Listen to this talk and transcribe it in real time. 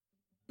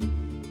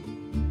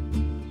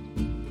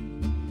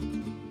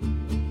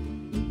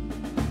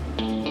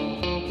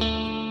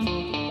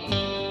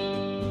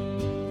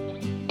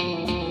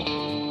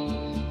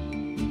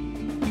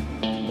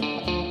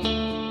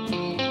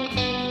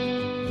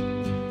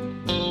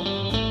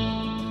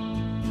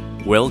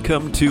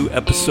Welcome to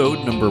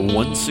episode number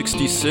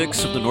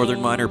 166 of the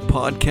Northern Miner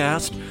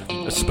podcast,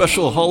 a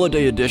special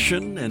holiday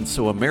edition, and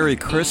so a Merry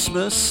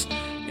Christmas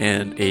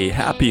and a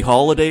Happy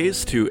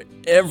Holidays to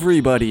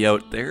everybody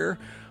out there,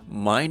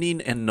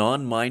 mining and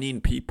non-mining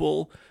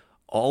people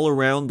all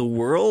around the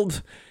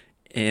world.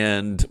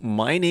 And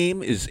my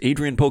name is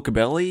Adrian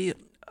Pocabelli.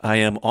 I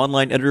am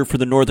online editor for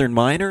the Northern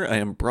Miner. I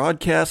am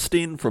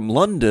broadcasting from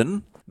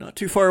London, not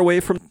too far away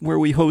from where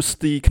we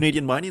host the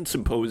Canadian Mining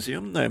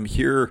Symposium. I'm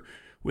here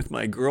with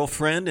my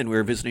girlfriend, and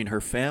we're visiting her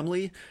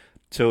family.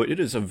 So it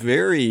is a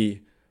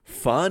very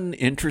fun,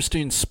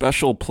 interesting,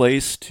 special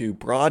place to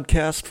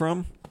broadcast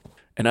from.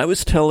 And I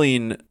was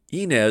telling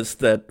Inez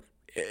that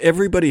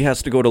everybody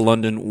has to go to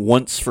London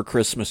once for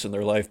Christmas in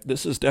their life.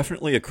 This is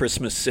definitely a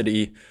Christmas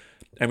city.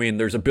 I mean,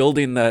 there's a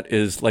building that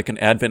is like an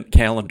advent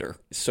calendar.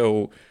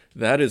 So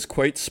that is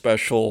quite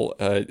special.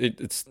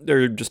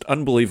 They're just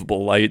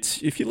unbelievable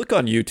lights. If you look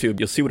on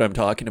YouTube, you'll see what I'm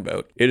talking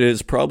about. It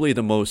is probably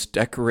the most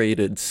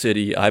decorated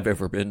city I've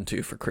ever been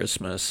to for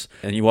Christmas.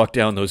 And you walk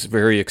down those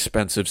very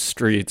expensive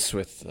streets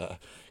with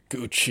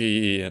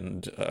Gucci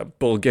and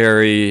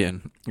Bulgari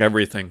and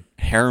everything,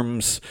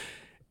 Hermes.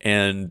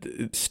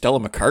 And Stella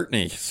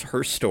McCartney,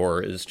 her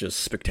store is just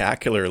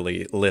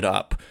spectacularly lit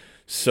up.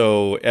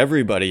 So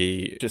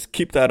everybody, just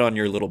keep that on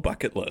your little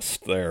bucket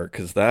list there,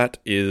 because that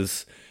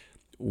is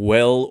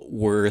well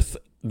worth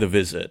the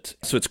visit.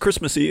 So it's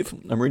Christmas Eve.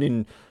 I'm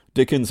reading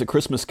Dickens' A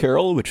Christmas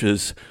Carol, which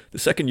is the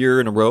second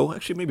year in a row,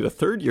 actually maybe the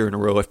third year in a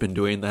row I've been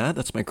doing that.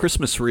 That's my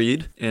Christmas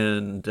read.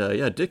 And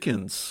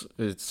Dickens,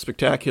 it's a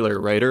spectacular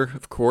writer,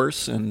 of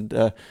course. And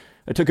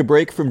I took a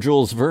break from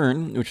Jules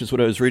Verne, which is what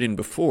I was reading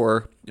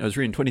before. I was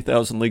reading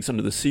 20,000 Leagues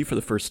Under the Sea for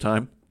the first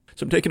time.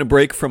 So I'm taking a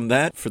break from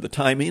that for the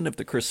timing of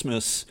the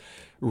Christmas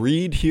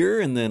read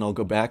here, and then I'll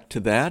go back to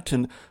that.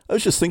 And I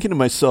was just thinking to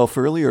myself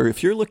earlier,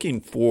 if you're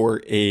looking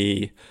for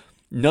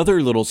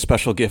another little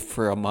special gift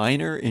for a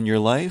miner in your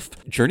life,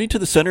 Journey to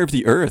the Center of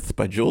the Earth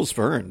by Jules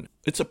Verne.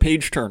 It's a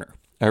page turner.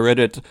 I read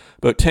it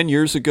about 10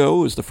 years ago.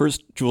 It was the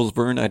first Jules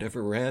Verne I'd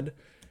ever read.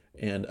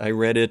 And I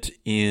read it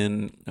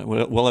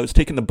while I was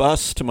taking the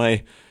bus to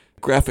my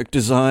graphic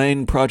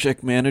design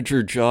project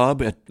manager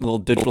job at a little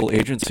digital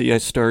agency I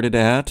started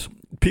at.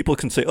 People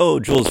can say, oh,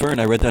 Jules Verne,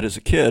 I read that as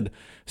a kid.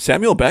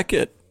 Samuel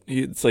Beckett,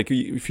 it's like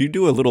if you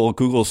do a little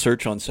Google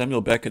search on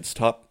Samuel Beckett's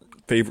top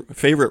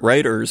favorite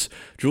writers,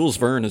 Jules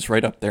Verne is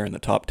right up there in the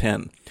top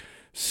 10.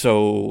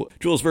 So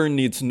Jules Verne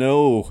needs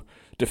no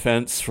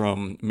defense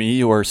from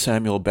me or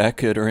Samuel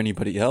Beckett or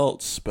anybody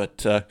else,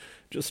 but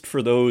just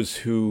for those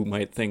who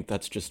might think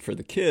that's just for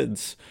the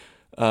kids,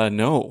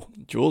 no,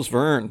 Jules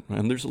Verne,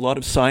 and there's a lot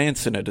of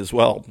science in it as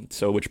well.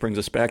 So, which brings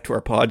us back to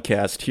our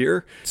podcast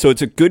here. So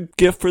it's a good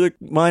gift for the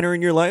miner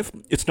in your life.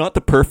 It's not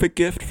the perfect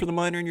gift for the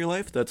miner in your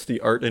life. That's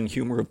the art and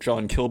humor of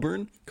John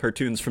Kilburn,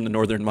 cartoons from the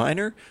Northern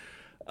Miner.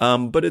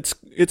 But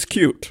it's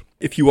cute.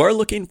 If you are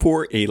looking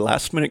for a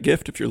last-minute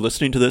gift, if you're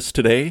listening to this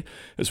today,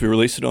 as we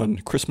release it on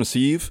Christmas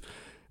Eve,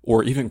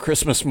 or even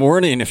Christmas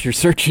morning if you're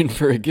searching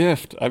for a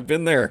gift. I've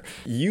been there.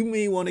 You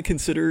may want to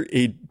consider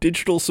a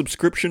digital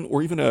subscription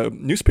or even a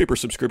newspaper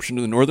subscription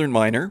to the Northern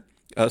Miner.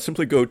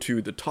 Simply go to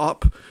the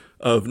top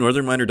of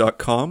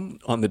northernminer.com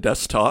on the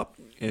desktop,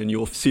 and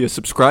you'll see a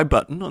subscribe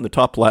button on the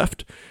top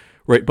left,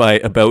 right by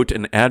About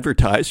and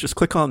Advertise. Just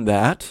click on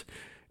that,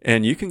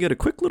 and you can get a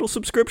quick little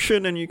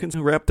subscription, and you can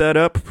wrap that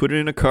up, put it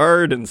in a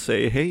card, and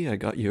say, hey, I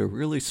got you a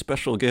really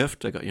special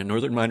gift. I got you a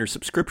Northern Miner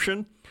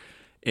subscription.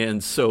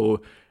 And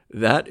so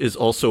that is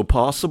also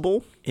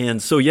possible.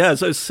 And so,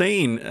 as I was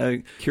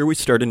saying, here we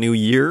start a new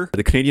year.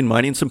 The Canadian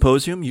Mining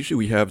Symposium, usually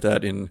we have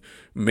that in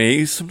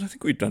May. Sometimes I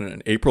think we've done it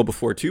in April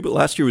before too, but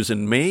last year was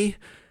in May.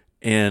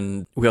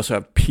 And we also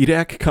have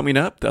PDAC coming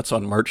up. That's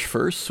on March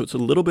 1st. So it's a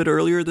little bit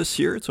earlier this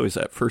year. It's always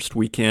that first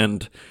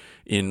weekend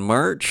in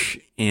March.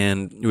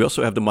 And we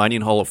also have the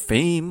Mining Hall of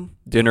Fame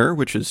dinner,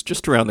 which is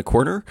just around the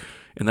corner.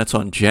 And that's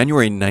on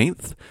January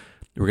 9th.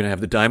 We're going to have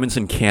the Diamonds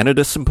in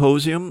Canada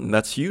Symposium. And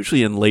that's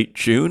usually in late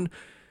June.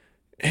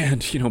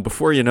 And,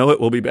 before you know it,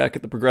 we'll be back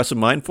at the Progressive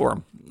Mine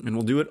Forum, and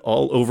we'll do it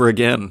all over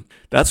again.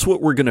 That's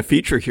what we're going to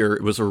feature here.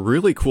 It was a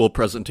really cool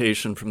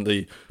presentation from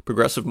the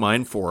Progressive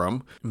Mine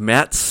Forum.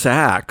 Matt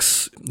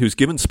Sachs, who's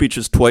given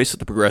speeches twice at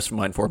the Progressive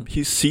Mine Forum,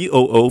 he's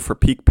COO for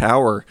Peak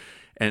Power,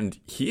 and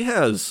he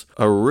has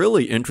a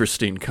really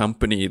interesting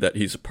company that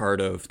he's a part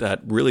of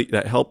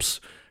that helps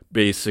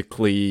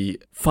basically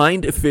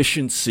find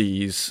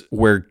efficiencies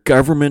where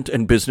government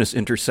and business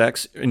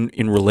intersects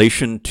in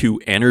relation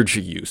to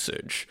energy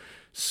usage.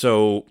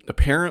 So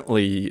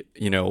apparently,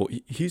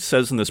 he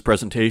says in this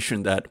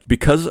presentation that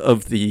because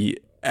of the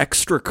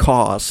extra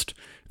cost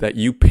that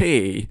you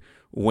pay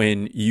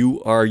when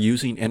you are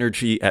using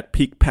energy at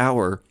peak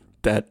power,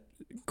 that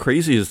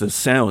crazy as this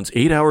sounds,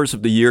 8 hours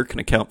of the year can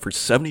account for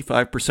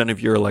 75%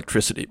 of your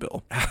electricity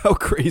bill. How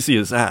crazy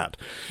is that?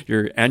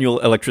 Your annual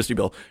electricity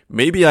bill.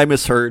 Maybe I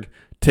misheard.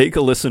 Take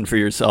a listen for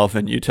yourself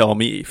and you tell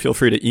me. Feel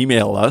free to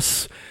email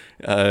us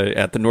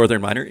at the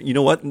Northern Miner. You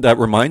know what? That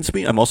reminds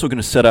me, I'm also going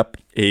to set up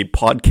a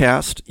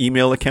podcast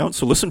email account.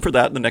 So listen for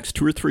that in the next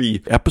 2 or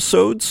 3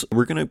 episodes.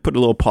 We're going to put a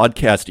little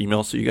podcast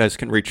email so you guys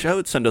can reach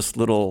out, send us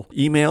little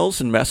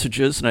emails and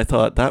messages. And I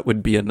thought that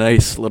would be a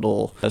nice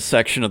little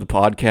section of the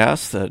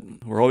podcast that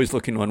we're always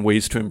looking on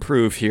ways to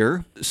improve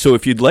here. So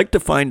if you'd like to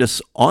find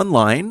us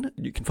online,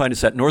 you can find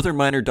us at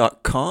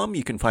northernminer.com.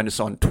 You can find us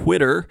on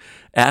Twitter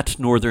at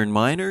Northern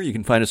Miner. You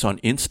can find us on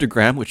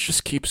Instagram, which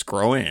just keeps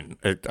growing.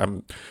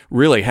 I'm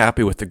really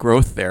happy with the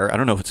growth there. I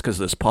don't know if it's because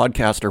of this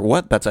podcast or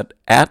what. That's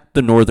at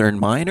the Northern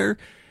Miner.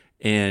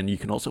 And you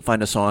can also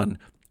find us on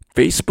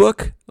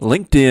Facebook,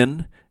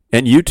 LinkedIn,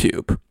 and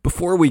YouTube.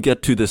 Before we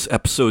get to this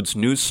episode's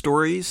news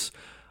stories,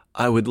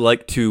 I would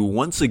like to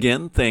once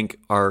again thank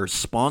our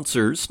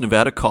sponsors,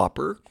 Nevada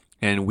Copper,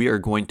 and we are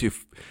going to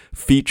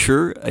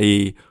feature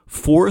a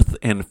 4th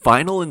and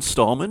final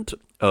installment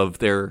of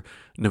their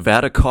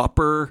Nevada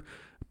Copper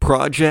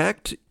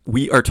project.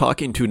 We are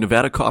talking to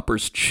Nevada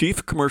Copper's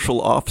Chief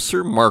Commercial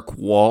Officer, Mark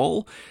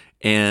Wall,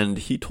 and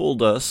he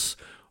told us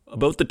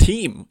about the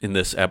team in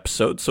this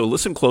episode. So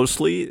listen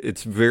closely.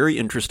 It's very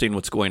interesting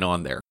what's going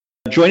on there.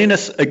 Joining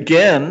us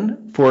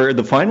again for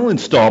the final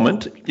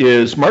installment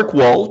is Mark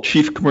Wall,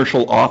 Chief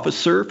Commercial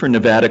Officer for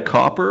Nevada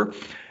Copper.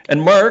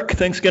 And Mark,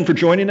 thanks again for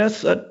joining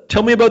us.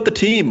 Tell me about the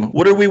team.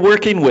 What are we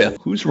working with?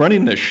 Who's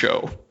running this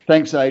show?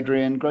 Thanks,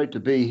 Adrian. Great to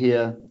be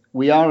here.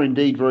 We are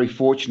indeed very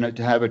fortunate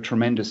to have a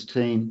tremendous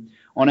team.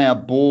 On our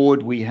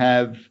board, we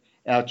have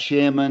our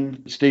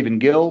chairman, Stephen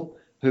Gill,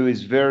 who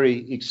is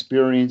very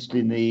experienced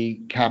in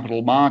the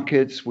capital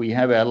markets. We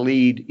have our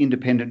lead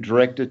independent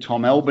director,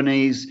 Tom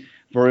Albanese,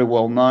 very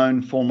well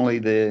known, formerly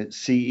the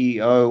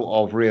CEO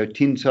of Rio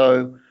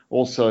Tinto,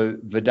 also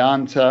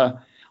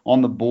Vedanta,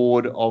 on the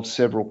board of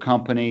several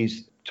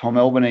companies. Tom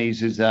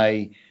Albanese is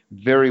a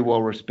very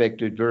well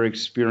respected, very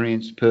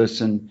experienced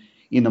person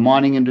in the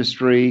mining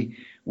industry.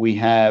 We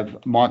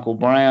have Michael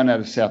Brown out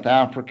of South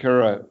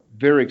Africa, a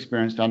very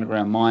experienced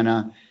underground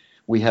miner.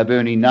 We have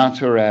Ernie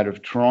Nutter out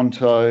of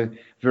Toronto,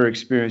 very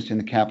experienced in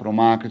the capital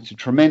markets, a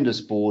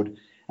tremendous board.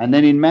 And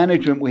then in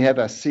management, we have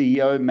our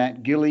CEO,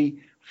 Matt Gilly,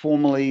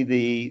 formerly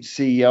the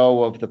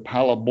CEO of the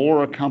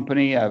Palabora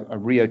company, a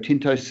Rio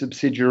Tinto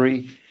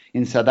subsidiary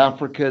in South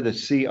Africa, the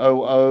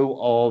COO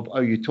of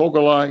Oyu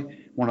Tolgoi,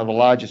 one of the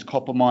largest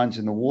copper mines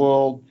in the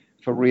world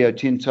for Rio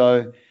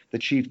Tinto, the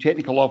Chief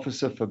Technical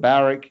Officer for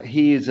Barrick.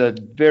 He is a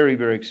very,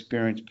 very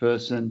experienced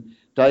person.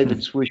 David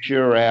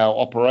Swisher, our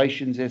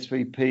Operations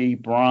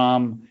SVP,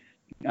 Bram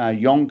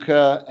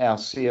Yonker, our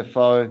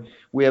CFO.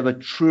 We have a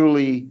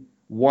truly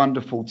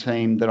wonderful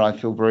team that I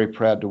feel very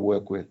proud to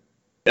work with.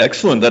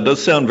 Excellent. That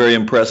does sound very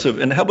impressive.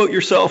 And how about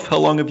yourself? How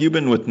long have you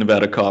been with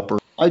Nevada Copper?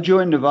 I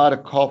joined Nevada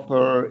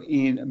Copper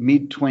in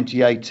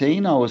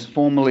mid-2018. I was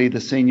formerly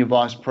the Senior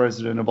Vice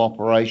President of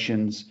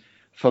Operations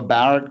for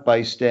Barrick,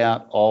 based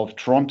out of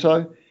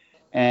Toronto.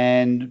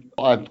 And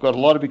I've got a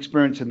lot of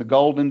experience in the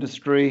gold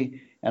industry,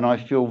 and I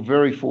feel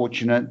very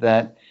fortunate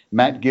that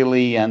Matt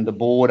Gilly and the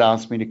board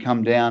asked me to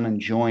come down and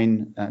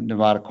join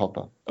Nevada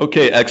Copper.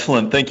 Okay,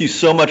 excellent. Thank you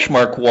so much,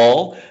 Mark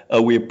Wall.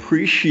 We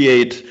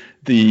appreciate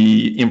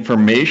the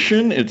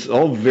information. It's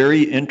all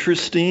very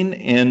interesting,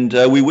 and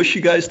we wish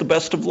you guys the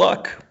best of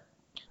luck.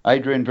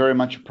 Adrian, very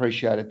much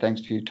appreciated.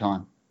 Thanks for your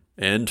time.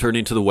 And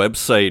turning to the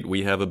website,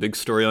 we have a big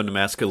story on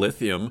Nemaska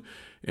Lithium,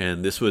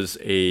 and this was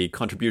a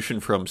contribution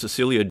from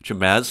Cecilia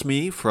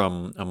Jamasmi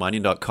from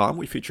mining.com.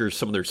 We feature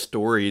some of their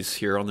stories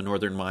here on the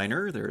Northern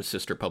Miner, their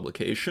sister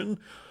publication.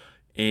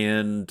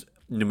 And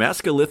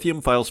Nemaska Lithium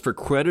files for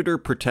creditor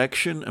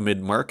protection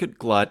amid market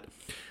glut.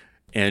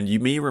 And you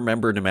may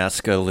remember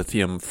Nemaska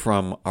Lithium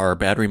from our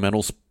battery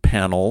metals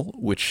panel,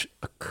 which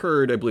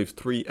occurred, I believe,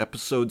 3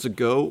 episodes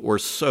ago or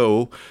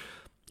so.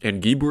 And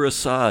Guy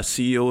Bourassa,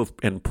 CEO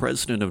and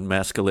president of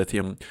Nemaska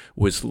Lithium,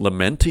 was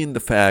lamenting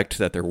the fact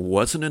that there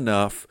wasn't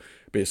enough,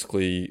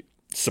 basically,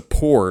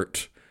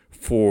 support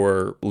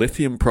for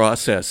lithium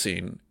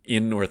processing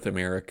in North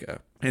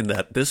America. And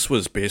that this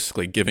was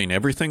basically giving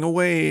everything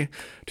away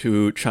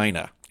to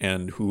China,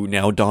 and who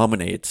now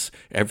dominates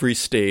every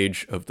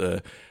stage of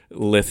the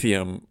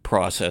lithium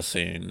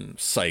processing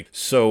cycle.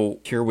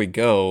 So here we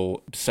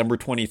go. December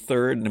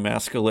 23rd,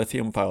 Nemaska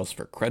Lithium files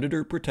for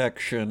creditor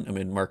protection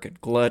amid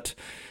market glut.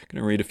 I'm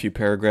going to read a few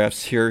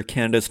paragraphs here.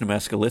 Canada's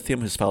Nemaska Lithium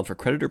has filed for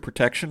creditor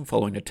protection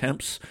following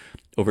attempts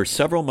over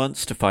several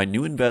months to find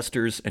new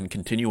investors and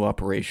continue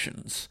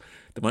operations.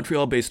 The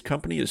Montreal-based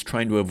company is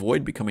trying to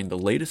avoid becoming the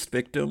latest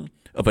victim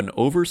of an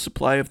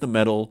oversupply of the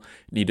metal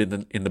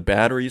needed in the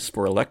batteries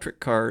for electric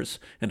cars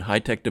and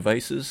high-tech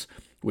devices,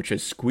 which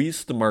has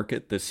squeezed the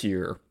market this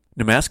year.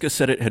 Nemaska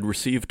said it had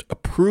received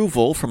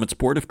approval from its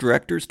board of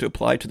directors to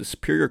apply to the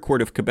Superior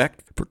Court of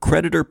Quebec for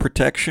creditor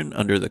protection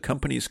under the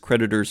company's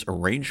Creditors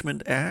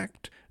Arrangement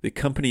Act. The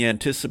company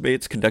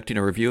anticipates conducting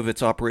a review of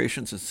its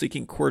operations and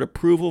seeking court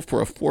approval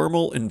for a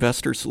formal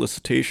investor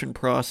solicitation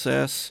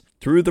process.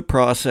 Through the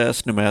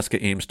process, Nemaska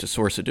aims to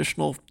source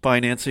additional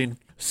financing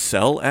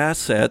sell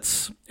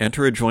assets,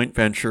 enter a joint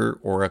venture,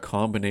 or a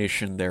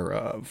combination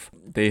thereof.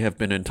 They have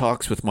been in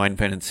talks with mine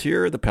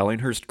financier, the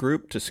Pallinghurst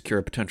Group, to secure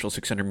a potential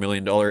 $600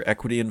 million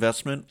equity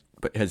investment,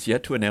 but has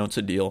yet to announce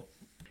a deal.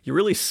 You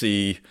really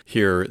see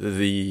here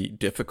the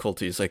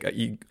difficulties. Like,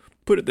 you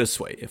put it this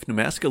way, if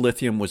Nemaska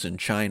Lithium was in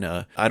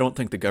China, I don't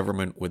think the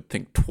government would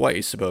think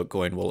twice about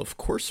going, well, of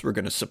course we're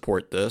going to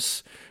support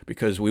this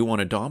because we want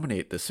to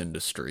dominate this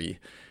industry.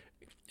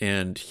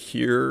 And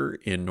here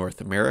in North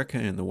America,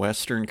 in the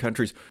Western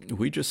countries,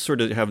 we just sort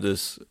of have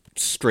this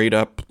straight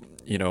up,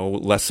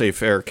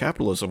 laissez-faire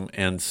capitalism.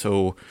 And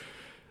so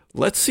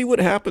let's see what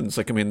happens.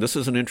 This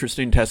is an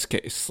interesting test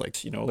case.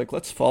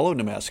 Let's follow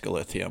Nemaska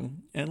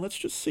Lithium and let's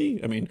just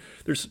see.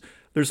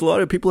 There's a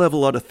lot of people have a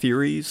lot of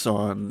theories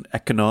on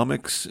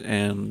economics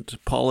and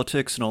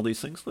politics and all these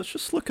things. Let's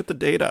just look at the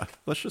data.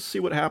 Let's just see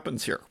what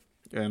happens here.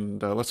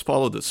 And let's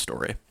follow this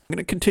story. I'm going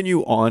to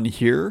continue on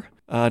here.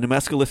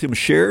 Nemaska Lithium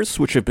shares,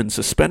 which have been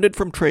suspended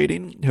from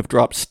trading, have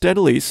dropped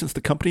steadily since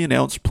the company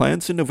announced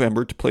plans in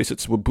November to place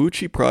its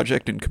Whabouchi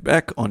project in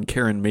Quebec on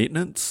care and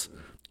maintenance.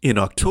 In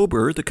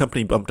October, the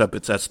company bumped up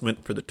its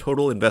estimate for the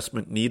total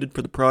investment needed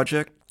for the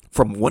project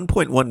from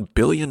 $1.1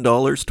 billion to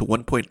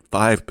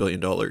 $1.5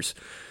 billion.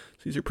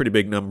 These are pretty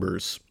big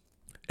numbers.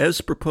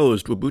 As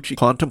proposed, Whabouchi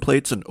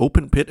contemplates an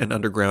open pit and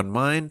underground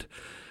mine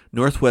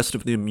northwest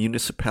of the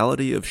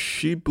municipality of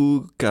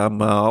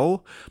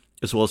Chibougamau,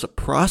 as well as a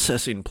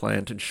processing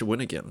plant in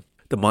Shawinigan.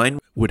 The mine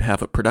would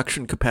have a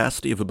production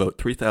capacity of about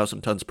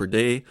 3,000 tons per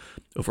day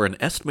over an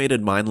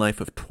estimated mine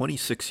life of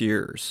 26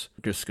 years.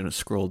 I'm just going to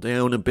scroll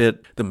down a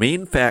bit. The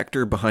main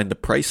factor behind the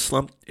price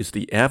slump is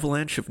the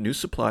avalanche of new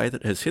supply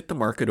that has hit the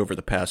market over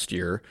the past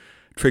year,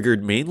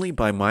 triggered mainly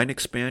by mine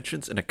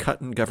expansions and a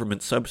cut in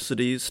government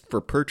subsidies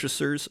for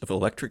purchasers of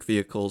electric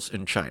vehicles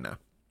in China.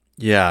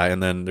 Yeah,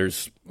 and then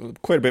there's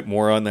quite a bit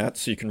more on that,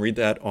 so you can read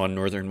that on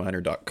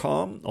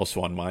northernminer.com,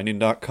 also on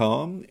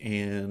mining.com,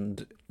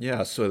 and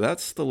yeah, so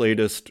that's the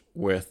latest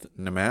with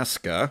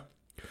Nemaska.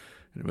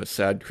 Kind of a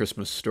sad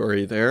Christmas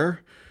story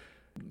there.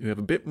 We have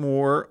a bit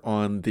more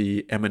on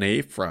the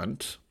M&A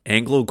front.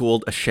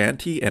 AngloGold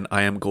Ashanti and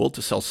IAMGold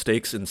to sell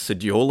stakes in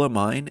Sadiola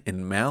mine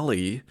in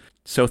Mali.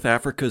 South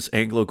Africa's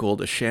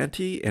AngloGold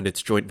Ashanti and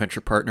its joint venture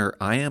partner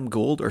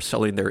IAMGold are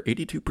selling their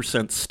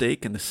 82%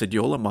 stake in the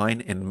Sadiola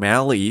mine in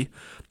Mali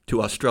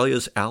to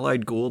Australia's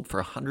Allied Gold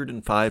for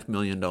 $105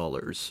 million.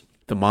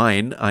 The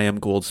mine,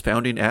 IAMGold's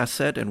founding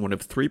asset and one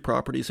of 3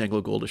 properties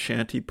AngloGold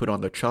Ashanti put on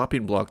the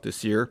chopping block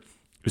this year,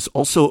 is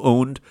also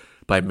owned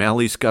by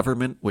Mali's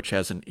government, which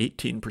has an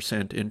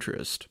 18%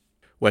 interest.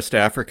 West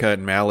Africa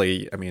and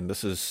Mali,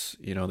 this is,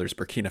 there's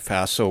Burkina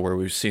Faso where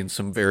we've seen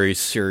some very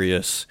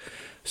serious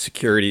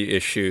security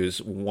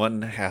issues.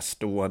 One has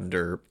to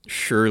wonder,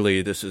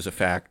 surely this is a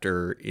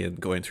factor in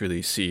going through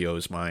these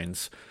CEOs'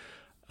 minds.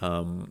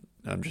 I'm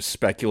just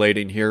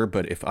speculating here,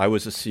 but if I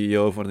was a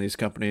CEO of one of these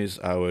companies,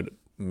 I would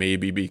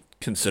maybe be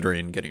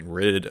considering getting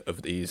rid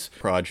of these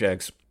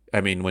projects.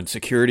 When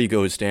security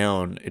goes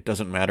down, it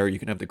doesn't matter. You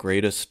can have the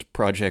greatest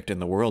project in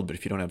the world, but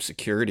if you don't have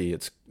security,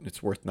 it's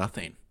worth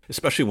nothing.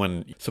 Especially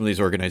when some of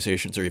these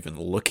organizations are even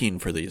looking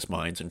for these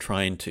mines and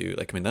trying to,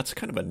 that's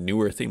kind of a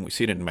newer thing. We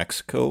see it in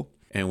Mexico.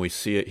 And we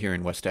see it here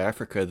in West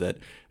Africa that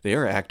they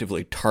are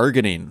actively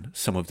targeting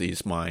some of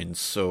these mines.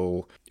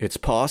 So it's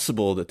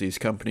possible that these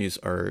companies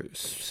are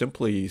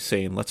simply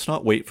saying, let's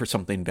not wait for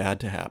something bad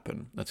to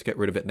happen. Let's get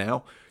rid of it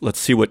now. Let's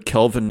see what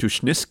Kelvin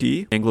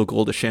Dushnisky,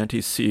 AngloGold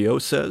Ashanti's CEO,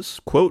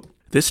 says. Quote,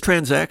 "This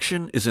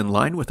transaction is in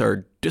line with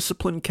our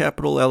disciplined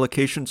capital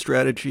allocation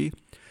strategy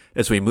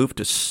as we move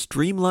to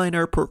streamline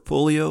our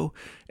portfolio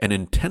and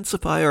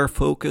intensify our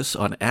focus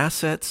on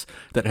assets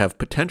that have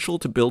potential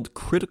to build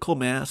critical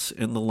mass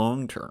in the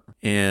long term."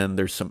 And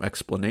there's some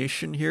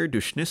explanation here.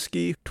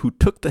 Dushnisky, who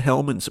took the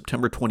helm in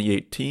September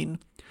 2018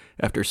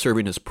 after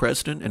serving as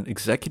president and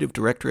executive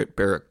director at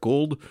Barrick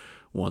Gold,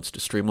 wants to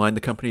streamline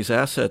the company's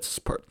assets.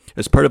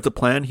 As part of the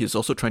plan, he is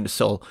also trying to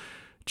sell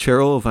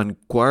Cerro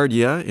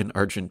Vanguardia in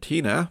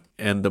Argentina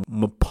and the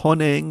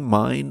Mponeng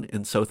mine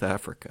in South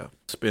Africa.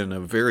 It's been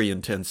a very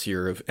intense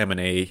year of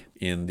M&A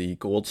in the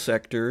gold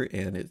sector,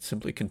 and it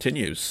simply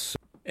continues.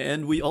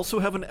 And we also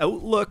have an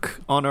outlook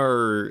on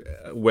our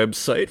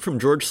website from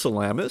George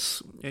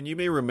Salamis, and you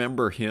may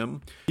remember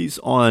him. He's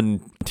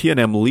on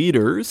TNM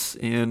Leaders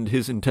and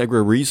his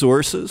Integra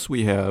Resources.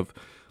 We have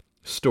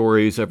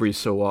stories every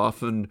so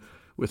often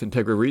with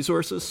Integra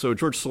Resources. So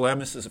George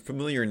Salamis is a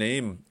familiar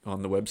name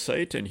on the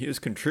website, and he has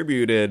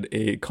contributed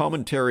a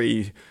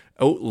commentary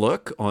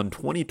outlook on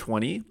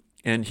 2020,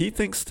 and he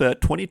thinks that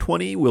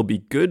 2020 will be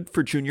good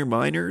for junior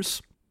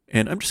miners.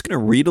 And I'm just going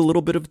to read a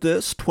little bit of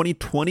this.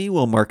 2020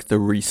 will mark the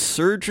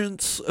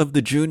resurgence of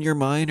the junior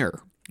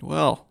miner.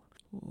 Well,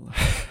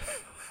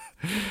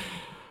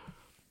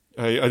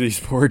 these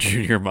poor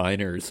junior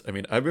miners.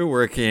 I've been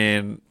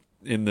working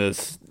in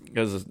this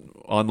as an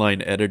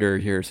online editor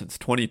here since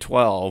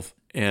 2012.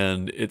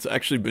 And it's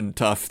actually been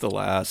tough the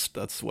last,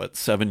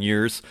 7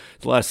 years?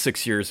 The last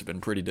 6 years have been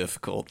pretty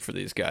difficult for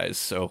these guys.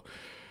 So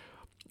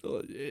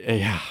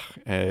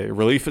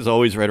Relief is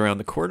always right around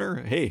the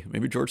corner. Hey,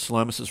 maybe George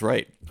Salamis is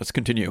right. Let's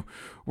continue.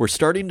 We're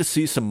starting to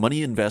see some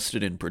money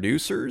invested in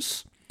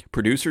producers.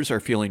 Producers are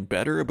feeling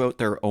better about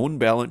their own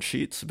balance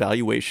sheets,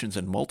 valuations,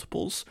 and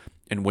multiples.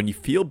 And when you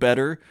feel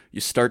better,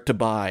 you start to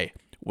buy.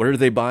 What are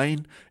they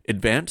buying?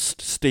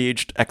 Advanced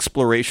staged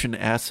exploration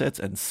assets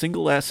and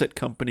single asset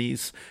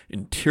companies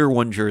in tier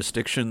 1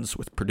 jurisdictions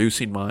with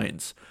producing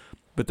mines.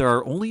 But there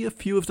are only a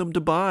few of them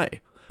to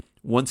buy.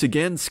 Once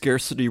again,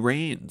 scarcity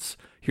reigns.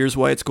 Here's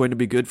why it's going to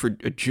be good for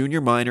a junior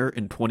miner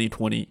in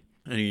 2020.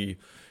 And he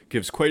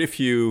gives quite a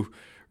few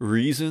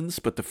reasons,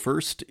 but the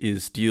first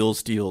is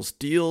deals.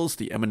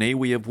 The M&A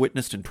we have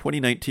witnessed in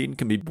 2019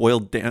 can be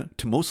boiled down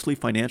to mostly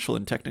financial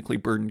and technically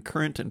burdened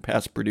current and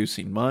past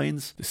producing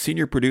mines. The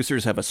senior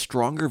producers have a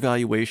stronger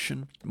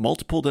valuation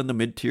multiple than the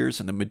mid-tiers,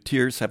 and the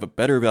mid-tiers have a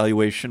better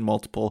valuation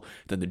multiple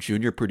than the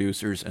junior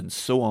producers, and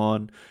so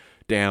on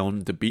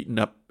down the beaten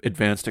up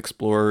advanced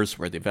explorers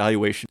where the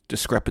valuation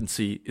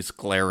discrepancy is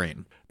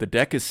glaring. The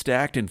deck is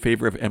stacked in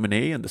favor of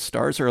M&A, and the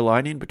stars are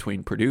aligning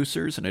between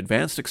producers and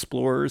advanced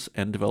explorers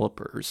and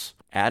developers.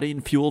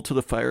 Adding fuel to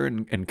the fire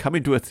and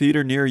coming to a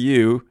theater near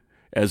you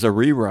as a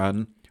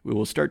rerun, we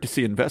will start to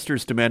see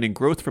investors demanding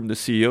growth from the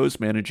CEOs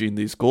managing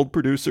these gold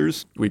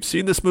producers. We've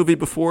seen this movie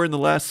before in the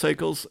last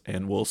cycles,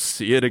 and we'll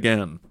see it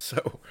again.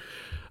 So,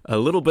 a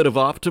little bit of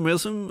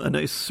optimism, a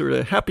nice sort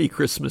of happy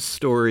Christmas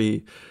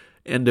story.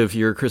 End of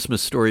year Christmas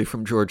story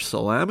from George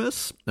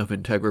Salamis of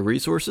Integra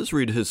Resources.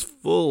 Read his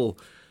full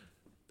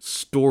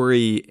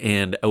story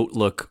and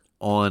outlook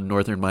on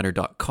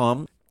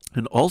northernminer.com.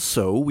 And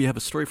also, we have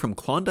a story from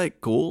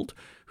Klondike Gold,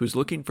 who's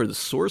looking for the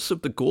source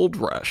of the gold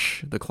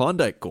rush, the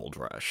Klondike Gold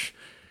Rush.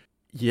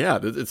 Yeah,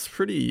 it's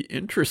pretty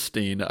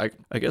interesting.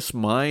 I guess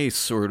my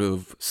sort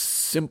of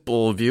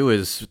simple view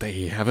is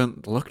they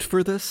haven't looked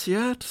for this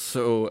yet,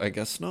 so I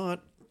guess not.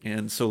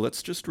 And so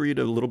let's just read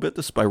a little bit.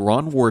 This is by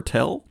Ron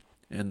Wartell.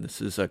 And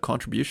this is a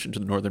contribution to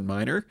the Northern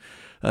Miner.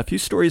 A few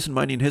stories in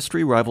mining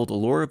history rival the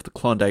lore of the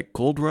Klondike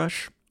Gold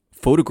Rush.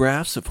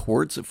 Photographs of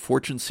hordes of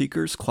fortune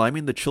seekers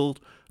climbing the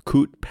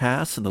Chilkoot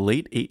Pass in the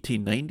late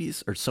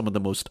 1890s are some of the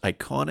most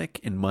iconic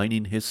in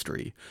mining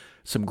history.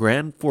 Some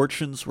grand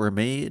fortunes were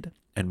made,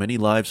 and many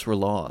lives were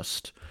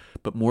lost.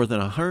 But more than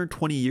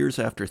 120 years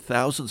after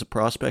thousands of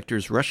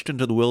prospectors rushed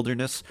into the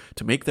wilderness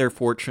to make their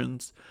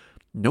fortunes,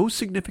 no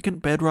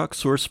significant bedrock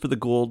source for the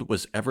gold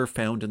was ever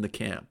found in the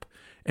camp.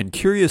 And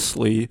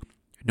curiously,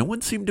 no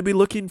one seemed to be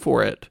looking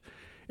for it.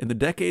 In the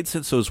decades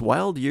since those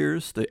wild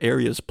years, the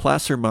area's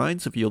placer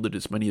mines have yielded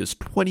as many as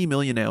 20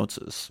 million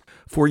ounces.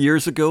 4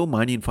 years ago,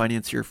 mining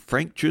financier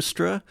Frank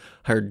Justra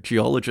hired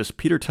geologist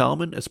Peter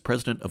Talman as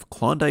president of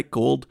Klondike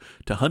Gold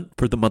to hunt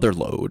for the mother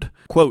lode.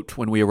 Quote,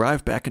 "When we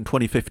arrived back in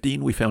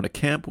 2015, we found a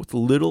camp with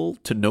little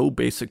to no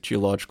basic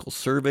geological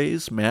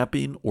surveys,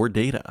 mapping, or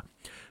data.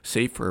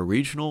 Save for a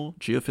regional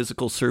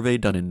geophysical survey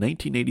done in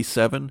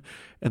 1987,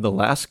 and the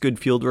last good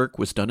fieldwork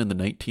was done in the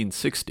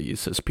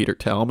 1960s, says Peter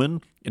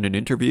Talman in an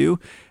interview.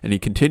 And he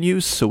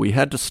continues, so we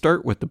had to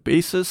start with the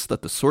basis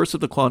that the source of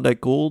the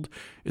Klondike Gold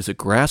is a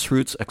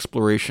grassroots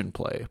exploration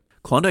play.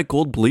 Klondike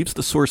Gold believes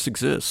the source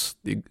exists.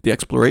 The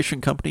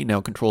exploration company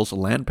now controls a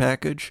land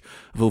package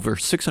of over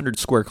 600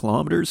 square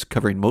kilometers,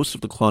 covering most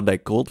of the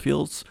Klondike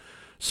goldfields,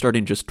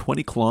 starting just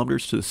 20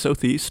 kilometers to the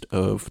southeast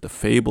of the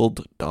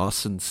fabled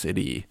Dawson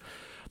City.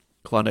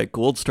 Klondike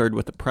Gold started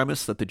with the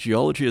premise that the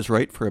geology is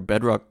right for a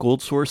bedrock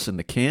gold source in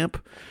the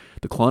camp.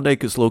 The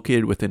Klondike is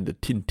located within the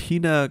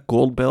Tintina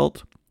Gold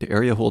Belt. The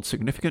area holds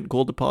significant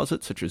gold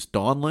deposits such as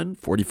Donlin,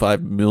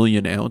 45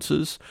 million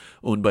ounces,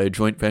 owned by a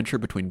joint venture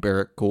between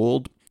Barrick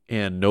Gold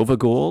and Nova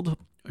Gold.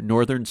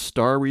 Northern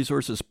Star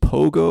Resources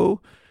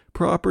Pogo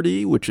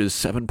property, which is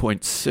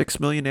 7.6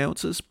 million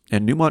ounces,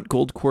 and Newmont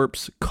Gold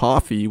Corp's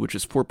Coffee, which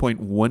is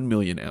 4.1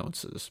 million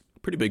ounces.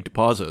 Pretty big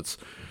deposits.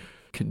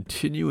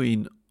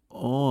 Continuing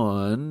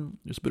on,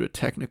 there's a bit of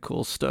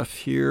technical stuff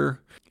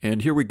here.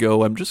 And here we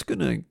go. I'm just going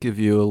to give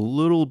you a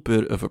little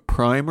bit of a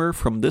primer.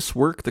 From this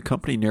work, the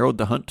company narrowed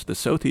the hunt to the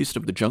southeast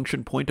of the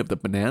junction point of the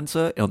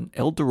Bonanza and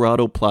El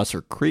Dorado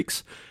Placer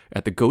Creeks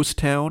at the ghost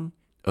town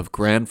of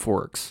Grand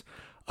Forks.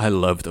 I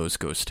love those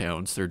ghost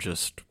towns. They're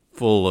just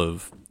full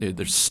of,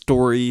 their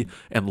story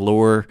and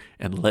lore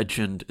and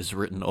legend is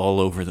written all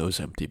over those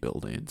empty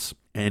buildings.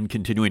 And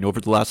continuing over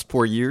the last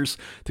 4 years,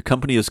 the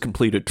company has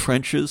completed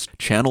trenches,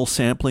 channel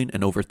sampling,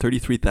 and over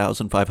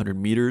 33,500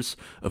 meters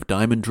of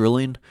diamond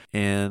drilling.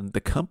 And the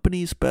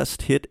company's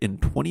best hit in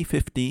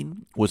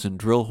 2015 was in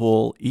drill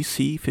hole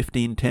EC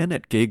 1510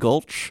 at Gay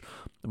Gulch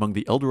among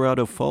the El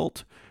Dorado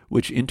Fault,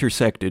 which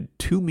intersected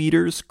 2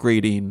 meters,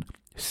 grading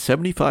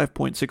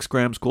 75.6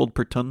 grams gold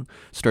per ton,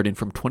 starting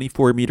from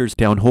 24 meters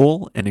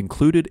downhole, and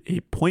included a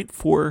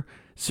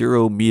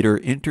 0.40 meter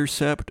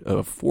intercept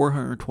of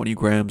 420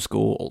 grams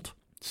gold.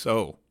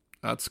 So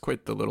that's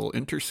quite the little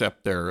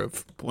intercept there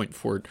of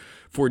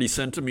 0.40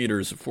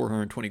 centimeters of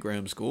 420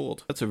 grams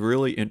gold. That's a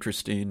really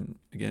interesting,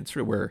 again,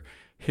 sort of where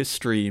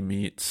history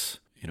meets,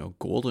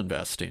 gold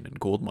investing and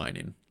gold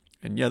mining.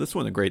 And yeah, that's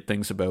one of the great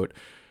things about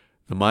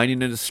The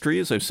mining industry,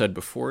 as I've said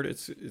before,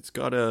 it's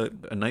got a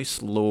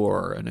nice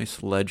lore, a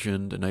nice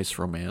legend, a nice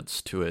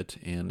romance to it,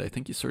 and I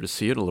think you sort of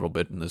see it a little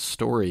bit in this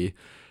story.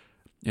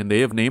 And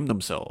they have named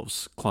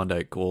themselves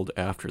Klondike Gold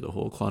after the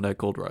whole Klondike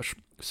Gold Rush.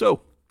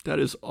 So that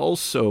is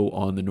also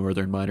on the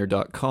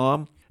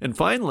northernminer.com. And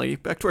finally,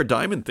 back to our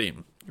diamond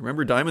theme.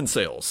 Remember diamond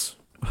sales?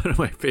 One of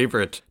my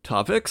favorite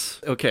topics.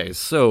 Okay,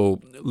 so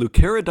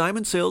Lucara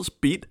Diamond sales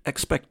beat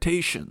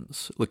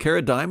expectations.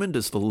 Lucara Diamond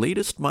is the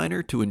latest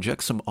miner to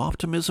inject some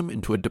optimism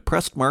into a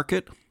depressed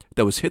market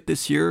that was hit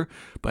this year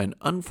by an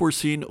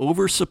unforeseen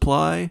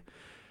oversupply.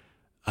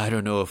 I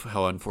don't know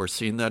how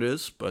unforeseen that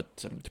is,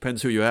 but it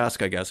depends who you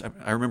ask, I guess.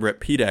 I remember at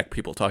PDAC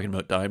people talking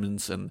about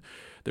diamonds, and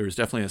there was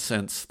definitely a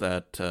sense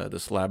that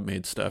this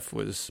lab-made stuff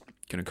was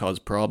going to cause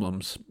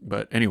problems.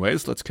 But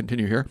anyways, let's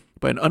continue here.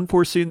 By an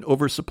unforeseen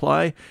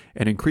oversupply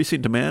and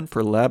increasing demand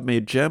for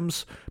lab-made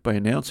gems by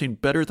announcing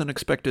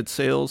better-than-expected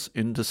sales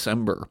in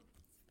December.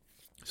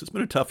 So it's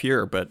been a tough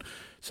year, but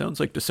sounds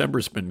like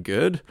December's been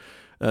good.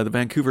 The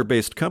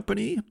Vancouver-based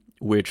company,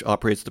 which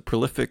operates the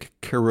prolific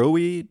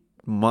Karowe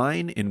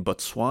mine in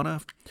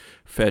Botswana,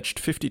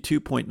 fetched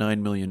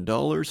 $52.9 million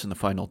in the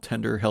final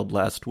tender held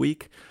last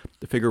week.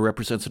 The figure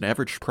represents an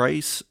average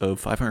price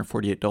of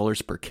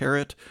 $548 per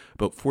carat,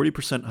 about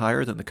 40%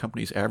 higher than the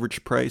company's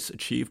average price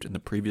achieved in the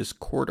previous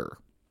quarter.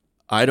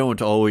 I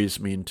don't always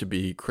mean to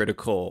be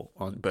critical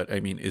but I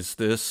mean, is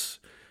this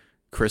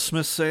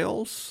Christmas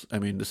sales? I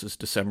mean, this is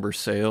December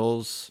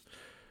sales.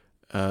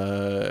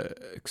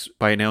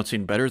 By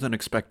announcing better than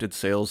expected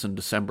sales in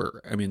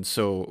December. I mean,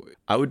 so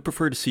I would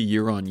prefer to see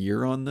year on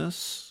year on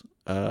this.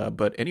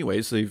 But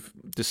anyways,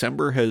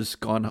 December has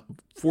gone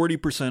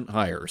 40%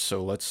 higher.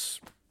 So that's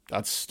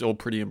still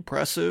pretty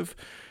impressive.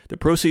 The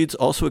proceeds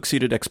also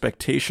exceeded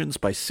expectations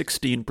by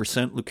 16%,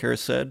 Lucara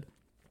said,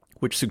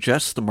 which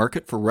suggests the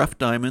market for rough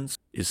diamonds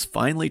is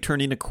finally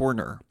turning a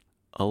corner.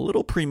 A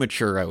little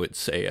premature, I would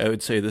say. I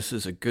would say this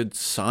is a good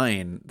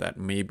sign that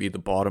maybe the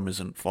bottom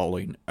isn't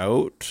falling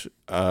out.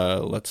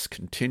 Let's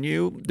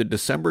continue. The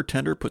December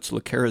tender puts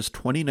Lucara's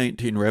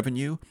 2019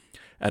 revenue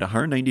at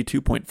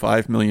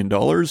 $192.5 million,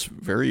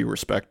 very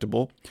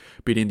respectable,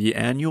 beating the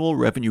annual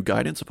revenue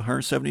guidance of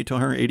 $170 to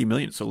 $180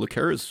 million. So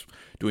Lucara is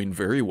doing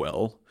very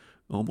well.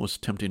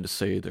 Almost tempting to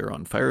say they're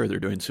on fire. They're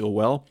doing so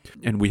well.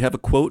 And we have a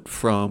quote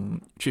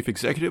from Chief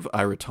Executive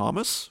Ira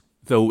Thomas.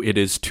 Though it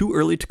is too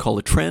early to call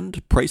a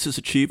trend, prices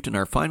achieved in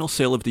our final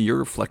sale of the year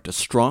reflect a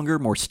stronger,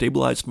 more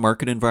stabilized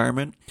market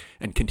environment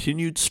and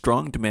continued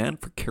strong demand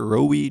for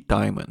Karowe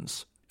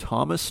diamonds.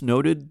 Thomas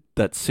noted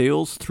that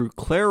sales through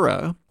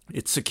Clara,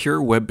 its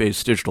secure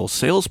web-based digital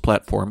sales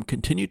platform,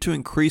 continued to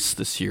increase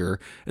this year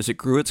as it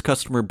grew its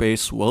customer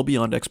base well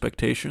beyond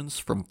expectations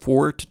from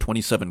 4 to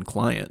 27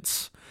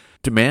 clients.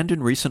 Demand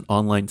in recent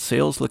online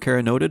sales,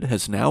 Lucara noted,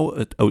 has now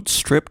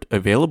outstripped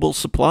available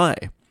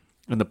supply,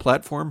 and the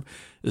platform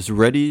is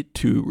ready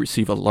to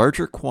receive a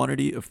larger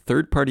quantity of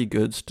third-party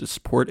goods to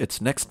support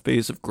its next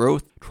phase of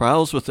growth.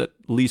 Trials with at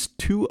least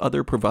 2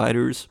 other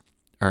providers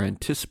are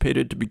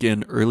anticipated to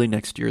begin early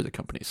next year, the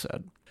company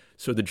said.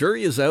 So the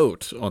jury is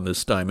out on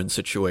this diamond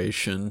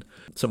situation.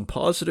 Some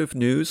positive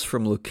news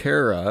from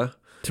Lucara.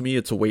 To me,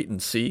 it's a wait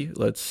and see.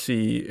 Let's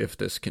see if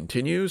this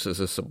continues. Is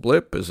this a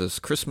blip? Is this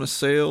Christmas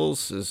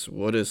sales?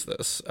 What is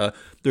this?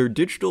 Their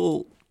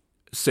digital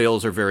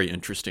sales are very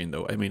interesting,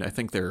 though. I mean, I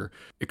think they're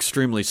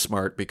extremely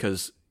smart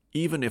because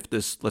even if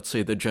this, let's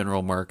say the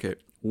general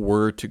market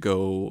were to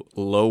go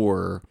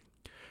lower,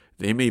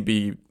 they may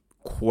be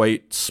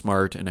quite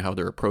smart in how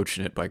they're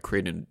approaching it by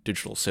creating a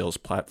digital sales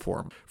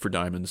platform for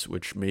diamonds,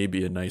 which may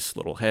be a nice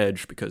little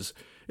hedge because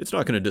it's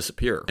not going to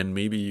disappear. And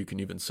maybe you can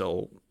even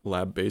sell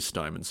lab-based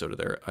diamonds out of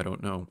there. I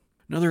don't know.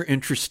 Another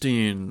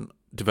interesting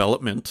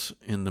development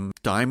in the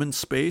diamond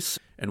space.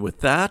 And with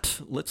that,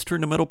 let's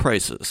turn to metal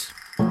prices.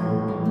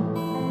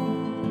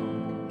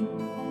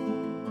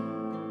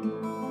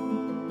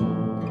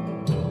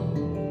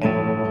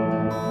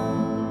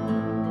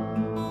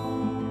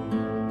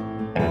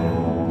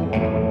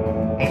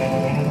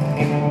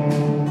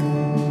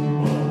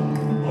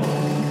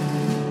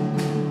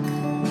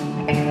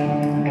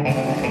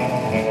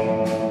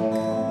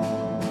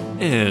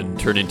 And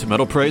turning to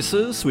metal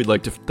prices, we'd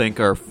like to thank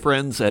our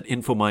friends at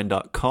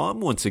infomine.com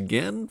once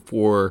again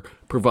for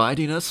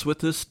providing us with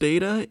this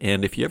data.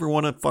 And if you ever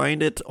want to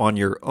find it on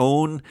your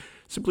own,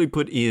 simply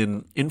put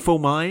in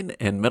Infomine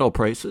and metal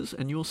prices,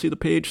 and you will see the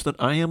page that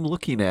I am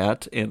looking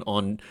at. And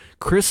on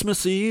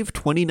Christmas Eve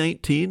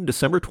 2019,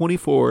 December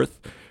 24th,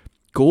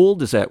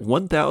 gold is at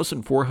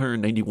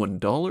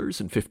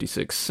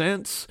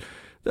 $1,491.56.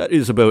 That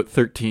is about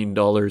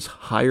 $13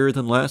 higher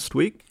than last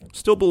week,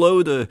 still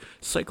below the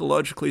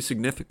psychologically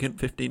significant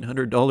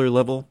 $1,500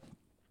 level.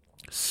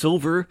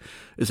 Silver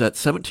is at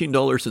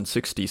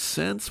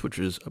 $17.60, which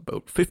is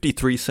about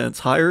 53 cents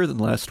higher than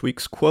last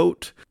week's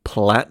quote.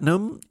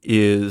 Platinum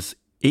is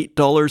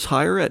 $8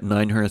 higher at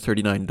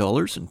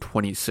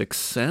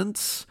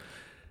 $939.26.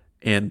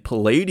 And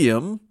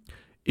palladium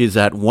is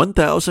at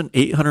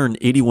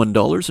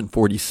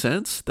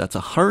 $1,881.40. That's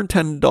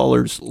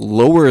 $110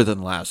 lower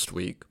than last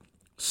week.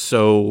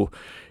 So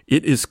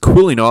It is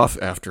cooling off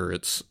after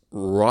its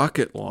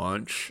rocket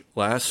launch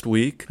last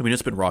week. I mean,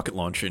 it's been rocket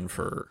launching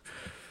for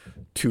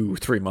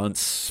 2-3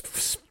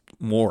 months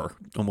more,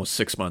 almost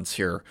 6 months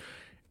here.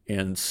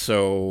 And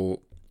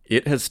so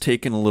it has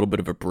taken a little bit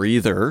of a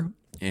breather.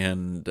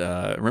 And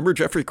remember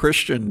Jeffrey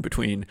Christian,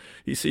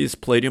 he sees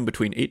palladium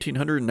between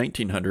 1800 and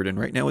 1900, and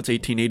right now it's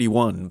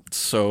 1881.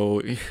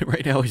 So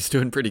right now he's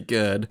doing pretty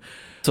good.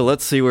 So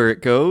let's see where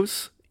it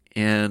goes.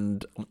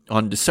 And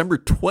on December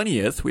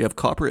 20th, we have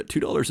copper at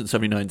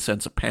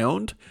 $2.79 a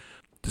pound,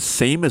 the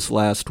same as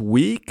last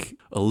week.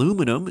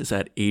 Aluminum is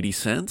at 80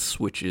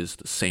 cents, which is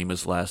the same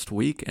as last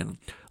week. And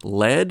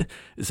lead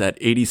is at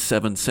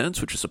 87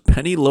 cents, which is a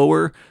penny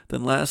lower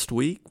than last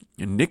week.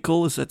 And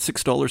nickel is at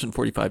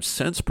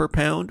 $6.45 per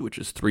pound, which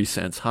is 3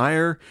 cents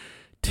higher.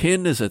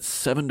 Tin is at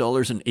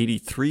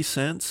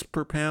 $7.83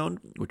 per pound,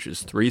 which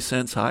is 3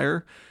 cents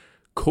higher.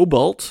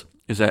 Cobalt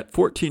is at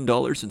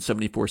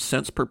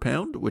 $14.74 per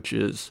pound, which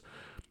is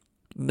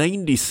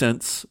 90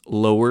 cents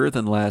lower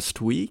than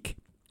last week.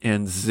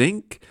 And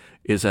zinc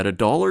is at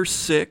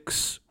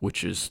 $1.06,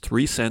 which is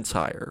 3 cents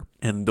higher.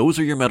 And those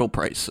are your metal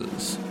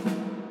prices.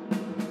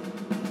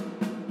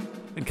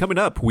 And coming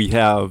up, we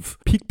have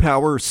Peak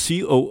Power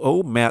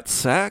COO Matt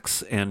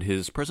Sachs and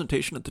his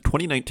presentation at the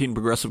 2019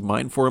 Progressive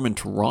Mine Forum in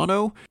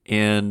Toronto.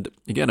 And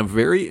again, a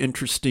very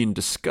interesting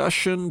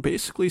discussion,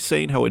 basically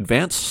saying how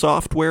advanced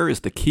software is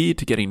the key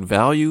to getting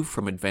value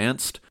from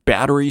advanced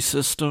battery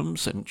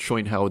systems, and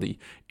showing how the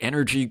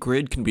energy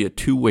grid can be a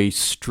two-way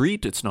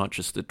street. It's not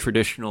just the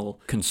traditional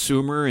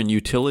consumer and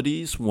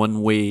utilities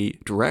one-way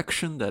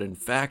direction, that in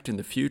fact in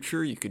the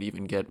future you could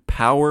even get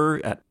power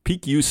at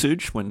peak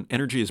usage when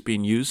energy is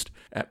being used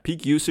at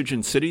peak usage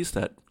in cities,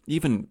 that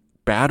even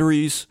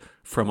batteries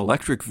from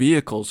electric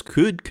vehicles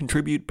could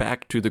contribute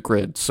back to the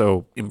grid.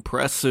 So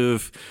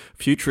impressive,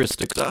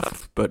 futuristic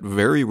stuff, but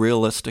very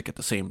realistic at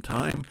the same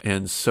time.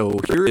 And so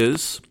here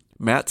is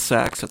Matt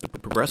Sachs at the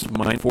Progressive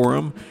Mine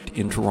Forum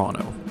in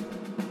Toronto.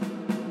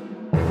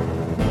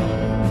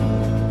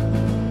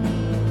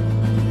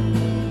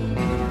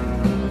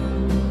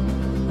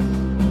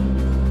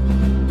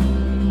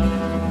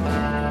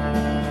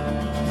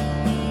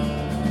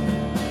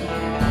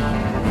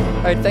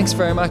 All right, thanks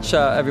very much,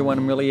 everyone.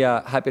 I'm really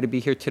happy to be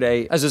here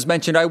today. As was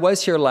mentioned, I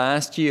was here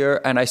last year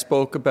and I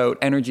spoke about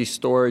energy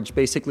storage,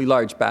 basically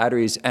large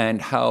batteries,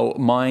 and how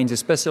mines,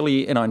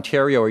 especially in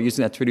Ontario, are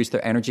using that to reduce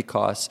their energy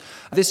costs.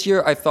 This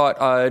year, I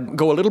thought I'd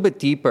go a little bit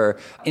deeper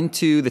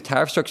into the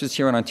tariff structures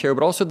here in Ontario,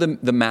 but also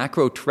the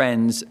macro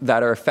trends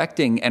that are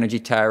affecting energy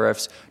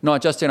tariffs,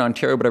 not just in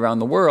Ontario, but around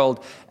the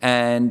world,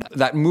 and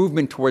that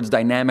movement towards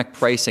dynamic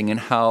pricing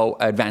and how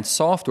advanced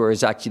software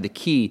is actually the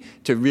key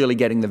to really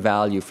getting the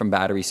value from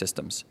battery systems.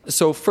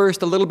 So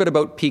first, a little bit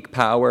about Peak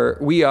Power.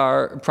 We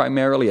are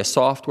primarily a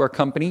software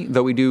company,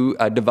 though we do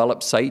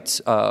develop sites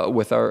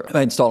with our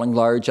installing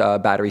large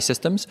battery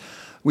systems.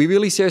 We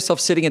really see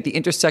ourselves sitting at the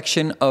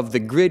intersection of the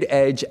grid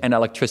edge and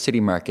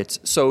electricity markets.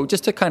 So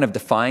just to kind of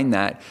define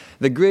that,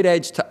 the grid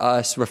edge to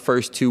us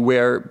refers to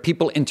where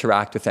people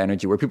interact with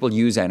energy, where people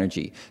use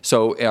energy.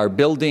 So our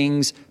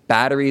buildings,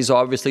 batteries,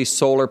 obviously,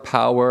 solar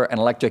power, and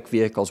electric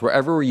vehicles,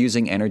 wherever we're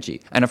using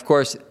energy. And of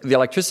course, the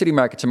electricity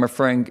markets, I'm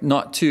referring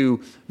not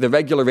to the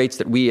regular rates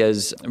that we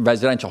as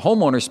residential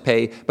homeowners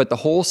pay, but the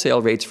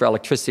wholesale rates for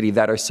electricity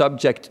that are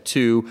subject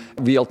to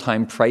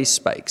real-time price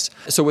spikes.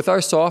 So with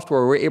our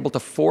software, we're able to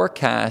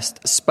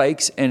forecast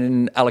spikes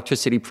in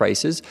electricity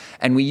prices,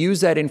 and we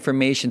use that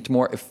information to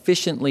more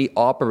efficiently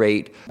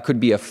operate, could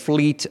be a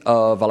fleet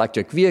of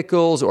electric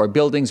vehicles or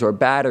buildings or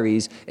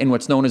batteries in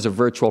what's known as a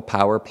virtual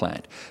power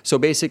plant. So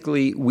basically,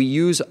 we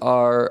use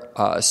our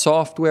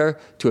software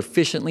to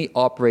efficiently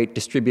operate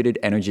distributed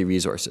energy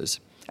resources.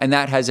 And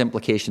that has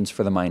implications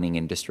for the mining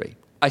industry.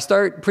 I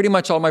start pretty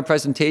much all my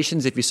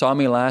presentations, if you saw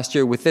me last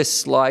year, with this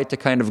slide to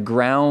kind of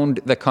ground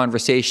the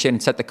conversation,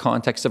 set the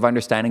context of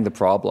understanding the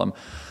problem.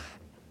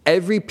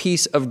 Every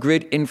piece of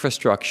grid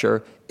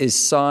infrastructure is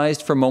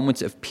sized for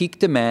moments of peak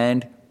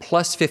demand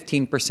plus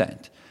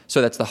 15%.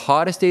 So that's the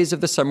hottest days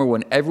of the summer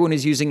when everyone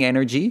is using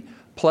energy,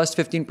 plus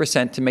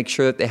 15% to make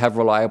sure that they have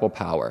reliable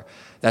power.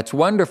 That's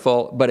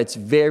wonderful, but it's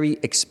very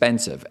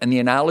expensive. And the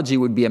analogy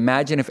would be,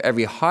 imagine if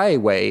every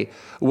highway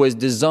was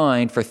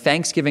designed for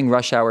Thanksgiving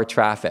rush hour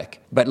traffic,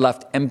 but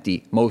left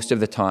empty most of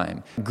the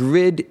time.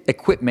 Grid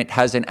equipment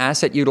has an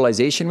asset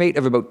utilization rate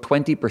of about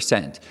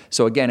 20%.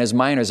 So again, as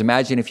miners,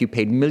 imagine if you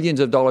paid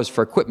millions of dollars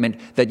for equipment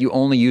that you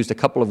only used a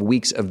couple of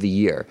weeks of the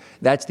year.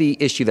 That's the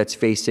issue that's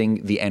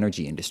facing the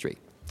energy industry.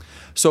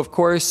 So, of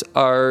course,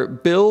 our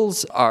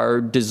bills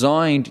are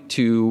designed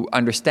to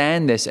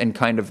understand this and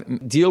kind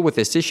of deal with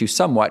this issue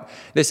somewhat.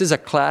 This is a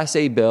Class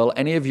A bill.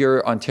 Any of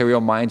your Ontario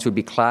mines would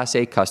be Class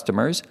A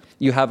customers.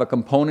 You have a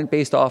component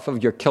based off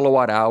of your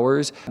kilowatt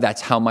hours.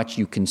 That's how much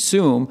you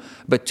consume.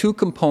 But two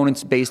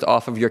components based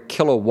off of your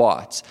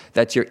kilowatts.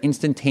 That's your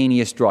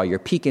instantaneous draw, your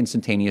peak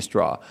instantaneous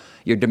draw.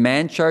 Your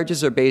demand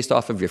charges are based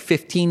off of your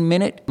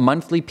 15-minute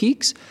monthly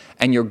peaks,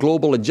 and your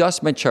global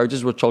adjustment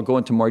charges, which I'll go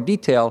into more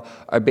detail,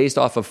 are based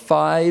off of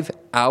 5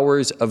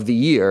 hours of the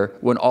year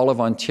when all of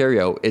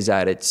Ontario is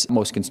at its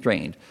most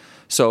constrained.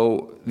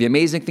 So the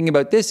amazing thing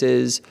about this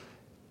is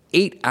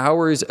 8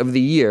 hours of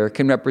the year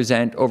can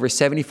represent over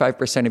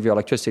 75% of your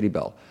electricity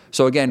bill.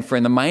 So again, for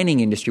in the mining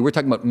industry, we're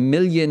talking about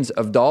millions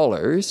of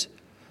dollars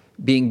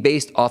being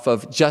based off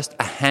of just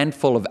a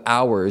handful of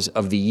hours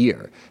of the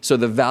year. So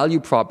the value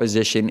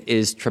proposition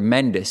is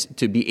tremendous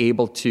to be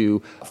able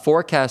to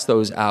forecast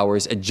those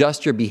hours,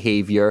 adjust your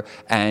behavior,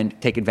 and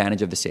take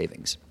advantage of the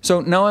savings. So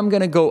now I'm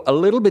going to go a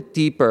little bit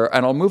deeper,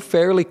 and I'll move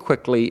fairly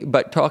quickly,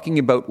 but talking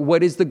about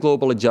what is the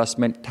global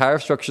adjustment,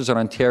 tariff structures in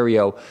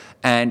Ontario,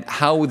 and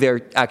how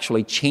they're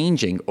actually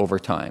changing over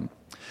time.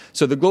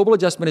 So the global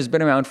adjustment has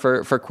been around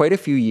for quite a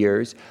few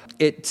years.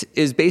 It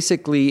is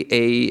basically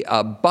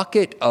a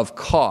bucket of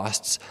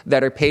costs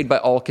that are paid by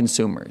all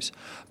consumers.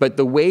 But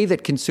the way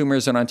that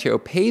consumers in Ontario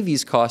pay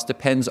these costs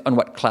depends on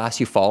what class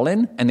you fall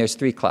in, and there's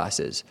 3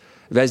 classes.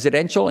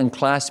 Residential and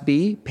Class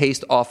B pay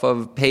off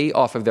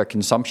of their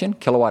consumption,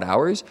 kilowatt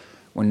hours.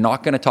 We're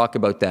not going to talk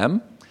about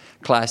them.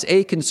 Class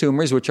A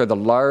consumers, which are the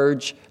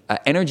large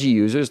energy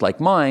users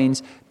like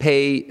mines,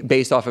 pay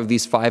based off of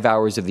these 5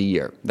 hours of the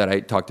year that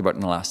I talked about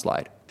in the last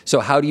slide. So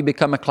how do you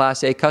become a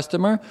Class A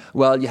customer?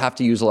 Well, you have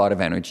to use a lot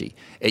of energy.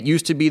 It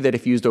used to be that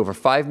if you used over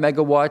 5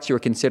 megawatts, you were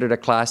considered a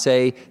Class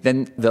A.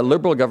 Then the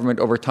Liberal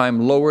government over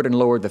time lowered and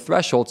lowered the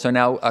threshold, so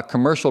now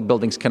commercial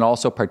buildings can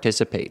also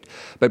participate.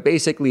 But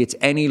basically, it's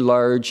any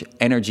large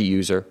energy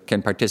user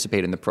can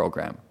participate in the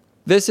program.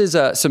 This is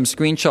some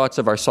screenshots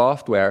of our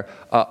software.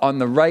 On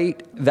the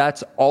right,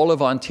 that's all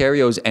of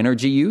Ontario's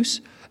energy use,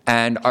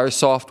 and our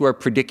software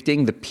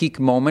predicting the peak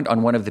moment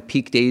on one of the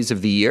peak days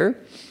of the year.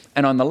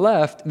 And on the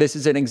left, this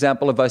is an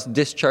example of us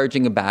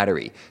discharging a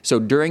battery. So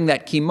during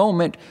that key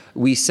moment,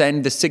 we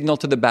send the signal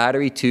to the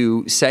battery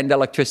to send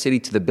electricity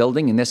to the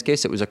building. In this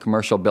case, it was a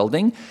commercial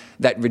building.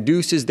 That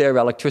reduces their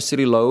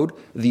electricity load.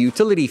 The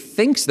utility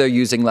thinks they're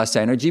using less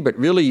energy, but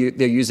really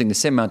they're using the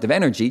same amount of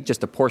energy.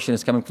 Just a portion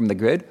is coming from the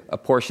grid, a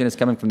portion is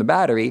coming from the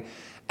battery,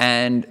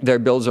 and their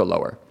bills are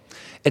lower.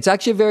 It's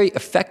actually a very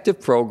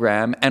effective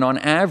program, and on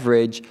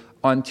average,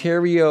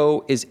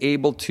 Ontario is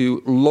able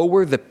to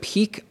lower the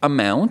peak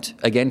amount.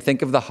 Again,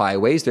 think of the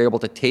highways. They're able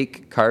to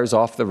take cars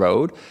off the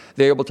road.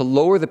 They're able to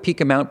lower the peak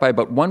amount by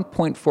about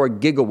 1.4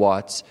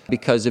 gigawatts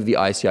because of the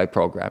ICI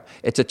program.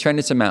 It's a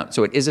tremendous amount,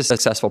 so it is a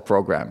successful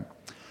program.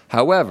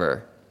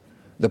 However,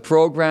 the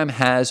program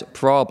has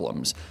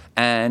problems.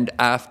 And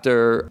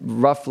after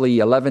roughly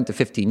 11 to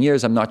 15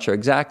 years, I'm not sure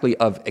exactly,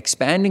 of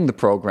expanding the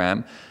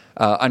program,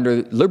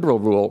 under Liberal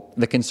rule,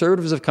 the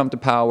Conservatives have come to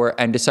power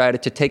and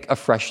decided to take a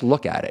fresh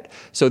look at it.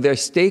 So they're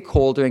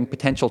stakeholdering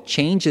potential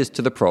changes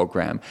to the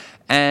program.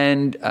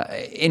 And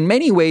in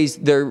many ways,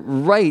 they're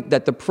right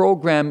that the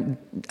program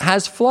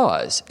has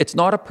flaws. It's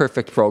not a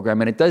perfect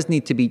program, and it does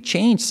need to be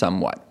changed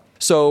somewhat.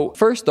 So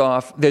first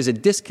off, there's a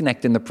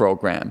disconnect in the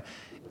program.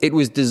 It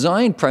was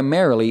designed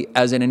primarily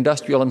as an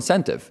industrial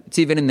incentive. It's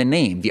even in the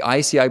name. The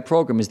ICI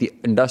program is the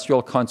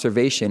Industrial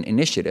Conservation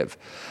Initiative.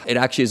 It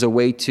actually is a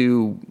way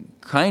to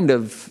kind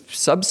of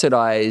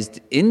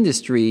subsidize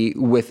industry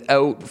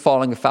without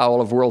falling afoul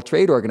of World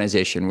Trade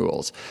Organization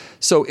rules.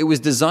 So it was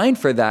designed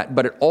for that,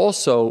 but it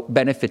also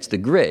benefits the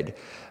grid.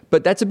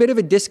 But that's a bit of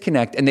a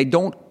disconnect, and they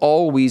don't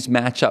always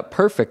match up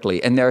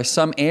perfectly. And there are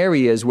some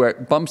areas where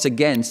it bumps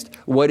against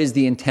what is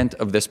the intent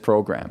of this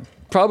program.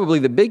 Probably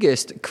the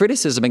biggest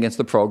criticism against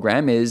the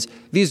program is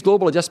these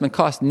global adjustment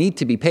costs need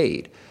to be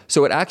paid.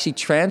 So it actually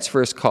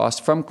transfers costs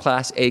from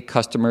Class A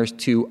customers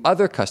to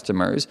other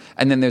customers,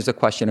 and then there's a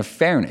question of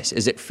fairness.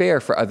 Is it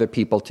fair for other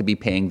people to be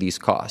paying these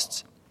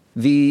costs?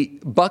 The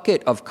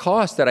bucket of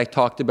costs that I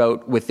talked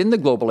about within the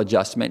global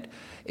adjustment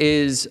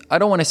is, I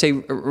don't want to say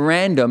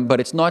random, but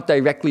it's not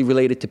directly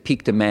related to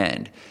peak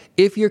demand.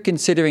 If you're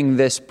considering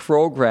this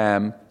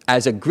program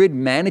as a grid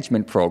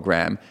management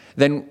program,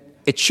 then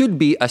it should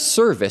be a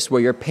service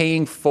where you're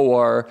paying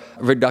for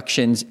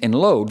reductions in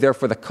load.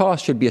 Therefore, the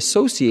cost should be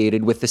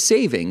associated with the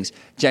savings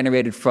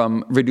generated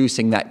from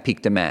reducing that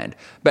peak demand.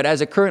 But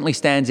as it currently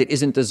stands, it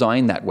isn't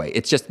designed that way.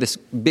 It's just this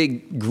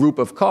big group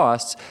of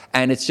costs,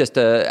 and it's just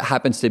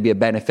happens to be a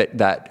benefit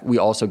that we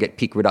also get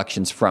peak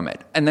reductions from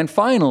it. And then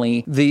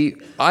finally, the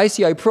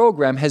ICI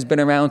program has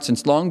been around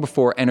since long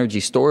before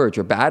energy storage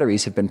or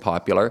batteries have been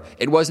popular.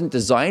 It wasn't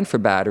designed for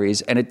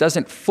batteries, and it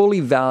doesn't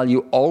fully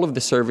value all of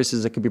the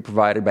services that could be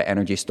provided by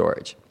energy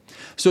storage.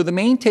 So the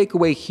main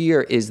takeaway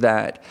here is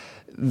that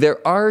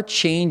there are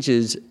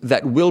changes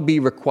that will be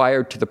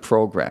required to the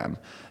program.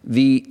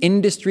 The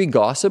industry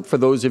gossip, for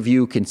those of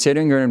you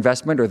considering your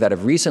investment or that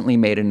have recently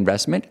made an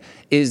investment,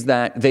 is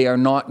that they are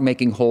not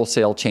making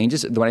wholesale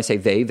changes. When I say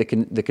they, the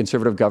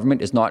Conservative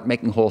government is not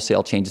making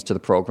wholesale changes to the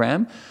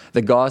program.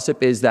 The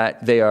gossip is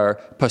that they are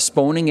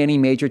postponing any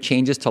major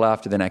changes till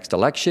after the next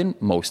election,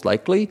 most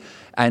likely,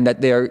 and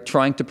that they are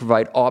trying to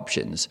provide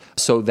options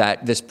so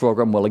that this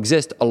program will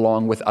exist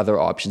along with other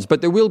options.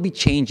 But there will be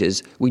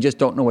changes. We just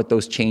don't know what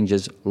those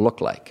changes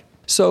look like.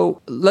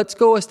 So let's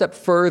go a step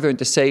further and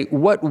to say,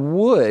 what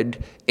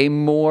would a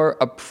more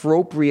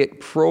appropriate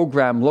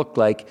program look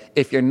like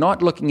if you're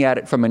not looking at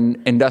it from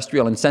an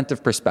industrial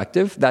incentive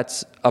perspective?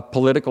 That's a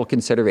political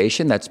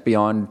consideration. That's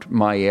beyond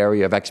my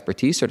area of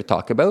expertise or to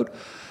talk about.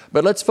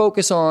 But let's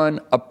focus on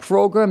a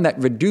program that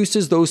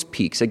reduces those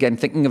peaks. Again,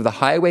 thinking of the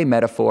highway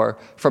metaphor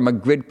from a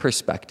grid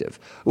perspective.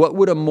 What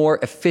would a more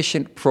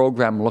efficient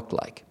program look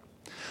like?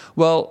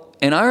 Well,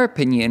 in our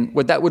opinion,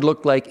 what that would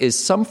look like is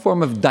some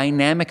form of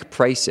dynamic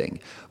pricing,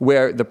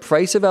 where the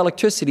price of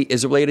electricity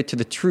is related to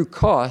the true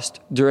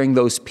cost during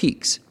those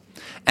peaks.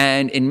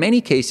 And in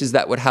many cases,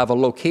 that would have a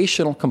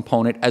locational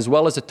component as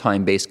well as a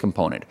time-based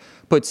component.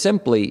 Put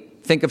simply,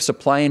 think of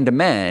supply and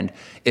demand.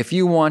 If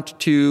you want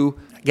to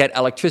get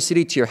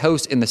electricity to your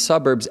house in the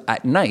suburbs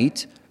at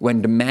night, when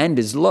demand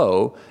is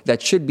low,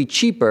 that should be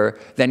cheaper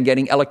than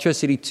getting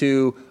electricity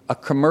to a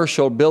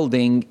commercial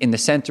building in the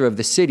center of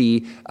the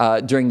city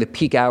during the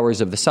peak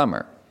hours of the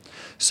summer.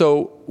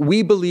 So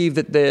we believe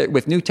that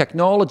with new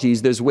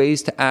technologies, there's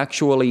ways to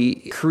actually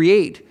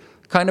create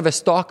kind of a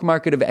stock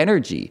market of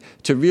energy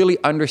to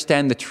really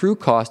understand the true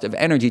cost of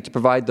energy to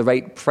provide the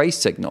right price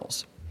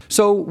signals.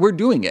 So we're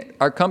doing it.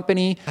 Our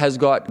company has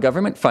got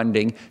government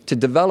funding to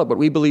develop what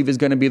we believe is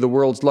going to be the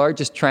world's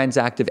largest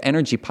transactive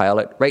energy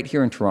pilot right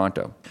here in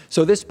Toronto.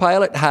 So this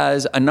pilot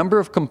has a number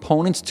of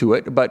components to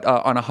it, but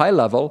on a high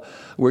level,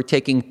 we're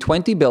taking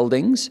 20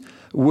 buildings.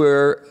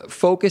 We're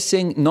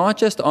focusing not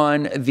just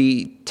on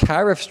the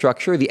tariff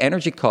structure, the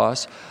energy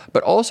costs,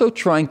 but also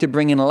trying to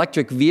bring in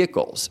electric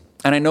vehicles.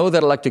 And I know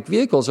that electric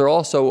vehicles are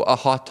also a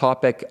hot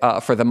topic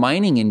for the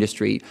mining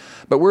industry,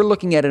 but we're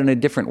looking at it in a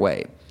different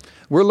way.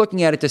 We're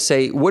looking at it to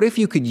say, what if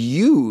you could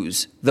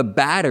use the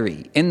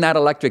battery in that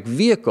electric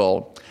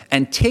vehicle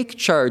and take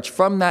charge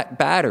from that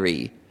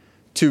battery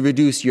to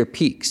reduce your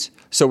peaks?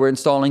 So we're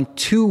installing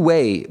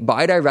two-way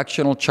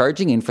bidirectional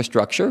charging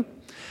infrastructure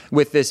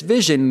with this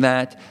vision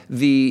that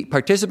the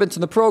participants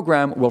in the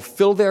program will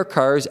fill their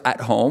cars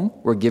at home.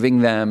 We're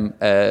giving them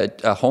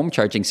a home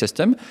charging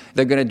system.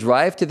 They're going to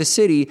drive to the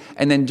city,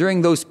 and then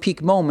during those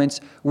peak moments,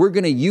 we're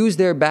going to use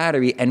their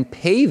battery and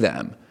pay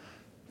them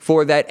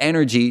for that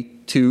energy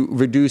to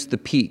reduce the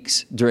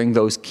peaks during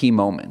those key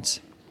moments.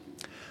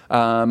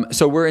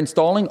 So we're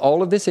installing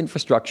all of this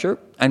infrastructure,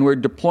 and we're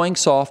deploying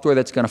software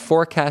that's going to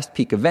forecast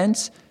peak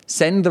events,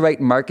 send the right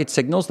market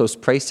signals, those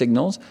price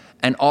signals,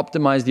 and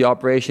optimize the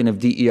operation of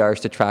DERs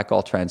to track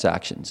all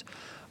transactions.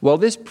 While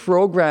this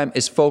program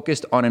is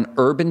focused on an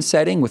urban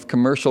setting with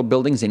commercial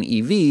buildings and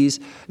EVs,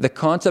 the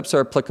concepts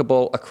are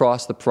applicable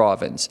across the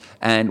province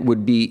and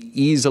would be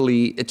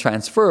easily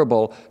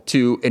transferable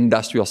to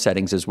industrial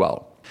settings as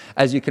well.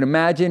 As you can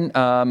imagine,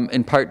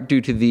 in part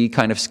due to the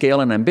kind of scale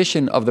and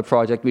ambition of the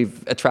project,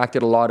 we've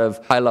attracted a lot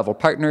of high-level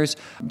partners.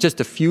 Just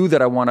a few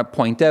that I want to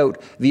point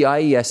out. The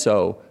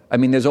IESO, I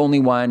mean, there's only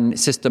one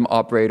system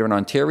operator in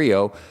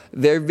Ontario.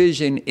 Their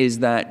vision is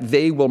that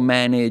they will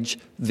manage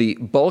the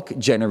bulk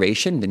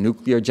generation, the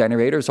nuclear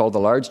generators, all the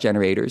large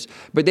generators,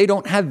 but they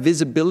don't have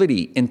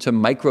visibility into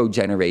micro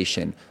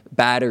generation,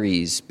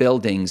 batteries,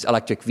 buildings,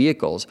 electric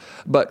vehicles.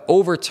 But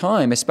over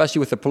time, especially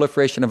with the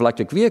proliferation of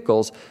electric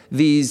vehicles,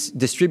 these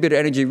distributed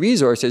energy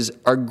resources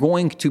are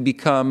going to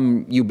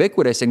become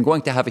ubiquitous and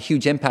going to have a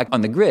huge impact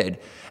on the grid.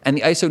 And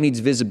the ISO needs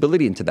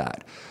visibility into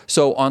that.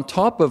 So on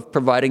top of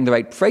providing the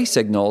right price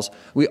signals,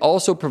 we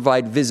also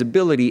provide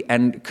visibility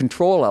and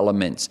control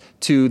elements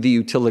to the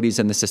utilities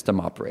and the system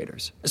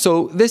operators.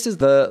 So this is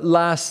the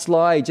last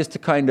slide just to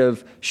kind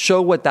of show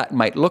what that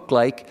might look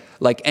like.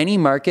 Like any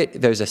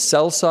market, there's a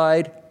sell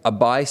side, a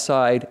buy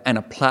side, and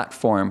a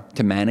platform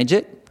to manage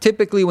it.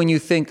 Typically, when you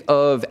think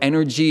of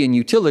energy and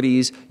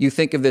utilities, you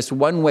think of this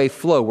one-way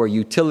flow where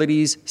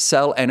utilities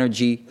sell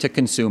energy to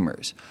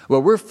consumers.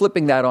 Well, we're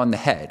flipping that on the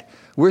head.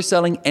 We're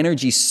selling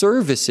energy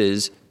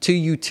services to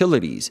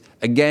utilities.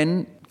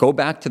 Again, go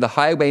back to the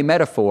highway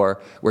metaphor.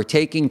 We're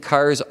taking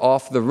cars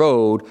off the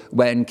road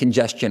when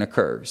congestion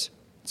occurs.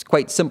 It's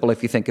quite simple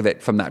if you think of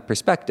it from that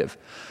perspective.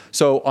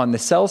 So on the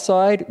sell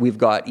side, we've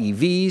got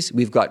EVs,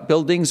 we've got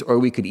buildings, or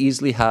we could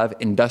easily have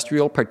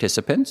industrial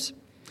participants.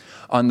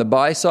 On the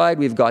buy side,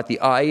 we've got the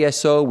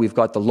IESO, we've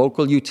got the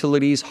local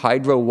utilities,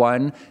 Hydro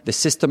One, the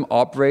system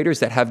operators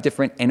that have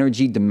different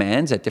energy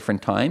demands at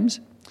different times.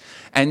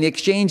 And the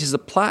exchange is a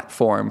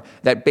platform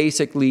that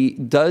basically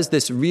does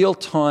this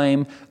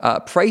real-time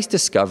price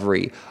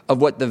discovery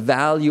of what the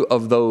value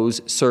of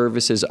those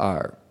services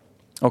are.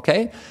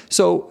 Okay?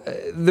 So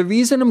the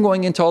reason I'm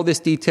going into all this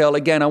detail,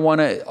 again, I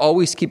want to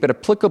always keep it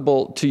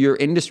applicable to your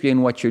industry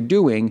and what you're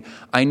doing.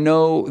 I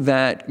know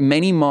that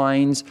many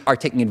mines are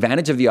taking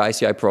advantage of the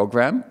ICI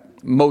program.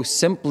 Most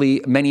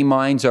simply, many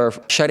mines are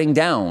shutting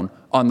down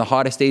on the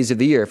hottest days of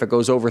the year. If it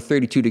goes over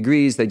 32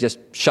 degrees, they just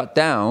shut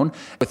down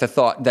with the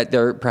thought that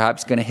they're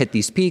perhaps going to hit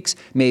these peaks.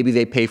 Maybe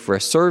they pay for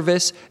a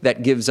service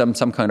that gives them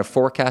some kind of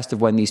forecast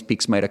of when these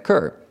peaks might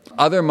occur.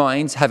 Other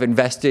mines have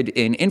invested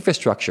in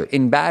infrastructure,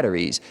 in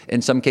batteries,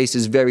 in some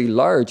cases very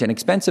large and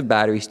expensive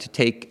batteries to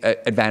take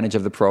advantage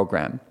of the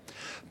program.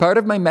 Part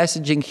of my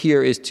messaging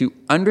here is to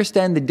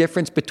understand the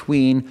difference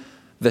between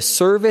the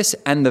service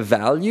and the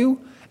value,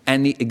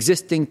 and the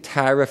existing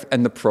tariff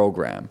and the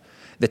program.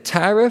 The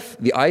tariff,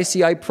 the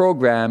ICI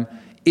program,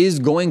 is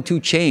going to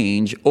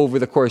change over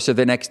the course of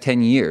the next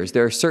 10 years.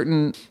 There are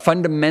certain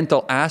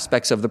fundamental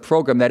aspects of the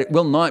program that it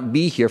will not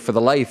be here for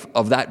the life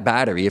of that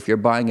battery if you're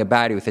buying a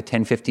battery with a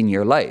 10,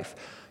 15-year life.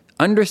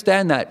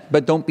 Understand that,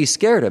 but don't be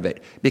scared of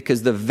it,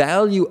 because the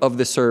value of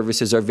the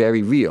services are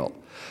very real.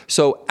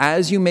 So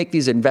as you make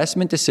these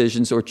investment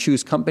decisions or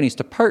choose companies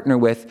to partner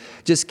with,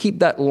 just keep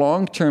that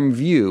long-term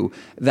view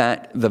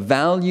that the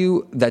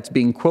value that's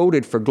being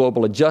quoted for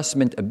global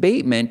adjustment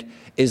abatement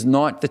is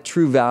not the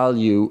true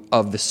value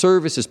of the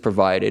services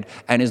provided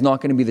and is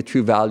not going to be the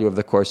true value of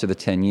the course of the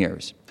 10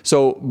 years.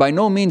 So by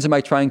no means am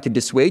I trying to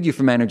dissuade you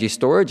from energy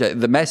storage.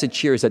 The message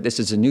here is that this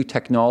is a new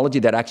technology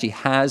that actually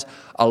has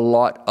a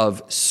lot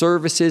of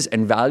services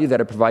and value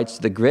that it provides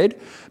to the grid,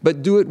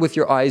 but do it with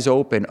your eyes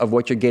open of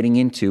what you're getting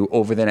into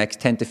over the next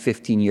 10 to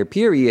 15 year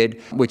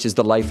period, which is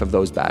the life of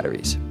those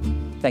batteries.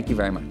 Thank you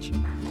very much.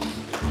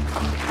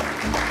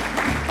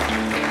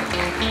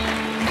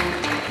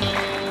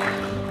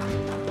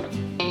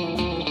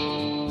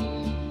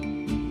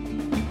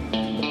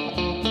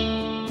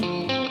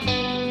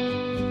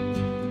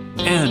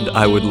 And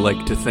I would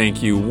like to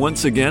thank you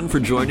once again for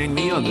joining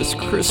me on this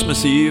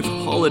Christmas Eve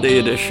holiday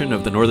edition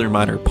of the Northern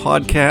Miner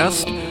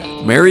Podcast.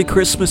 Merry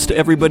Christmas to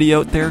everybody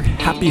out there.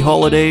 Happy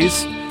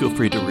holidays. Feel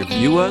free to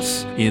review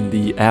us in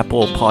the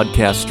Apple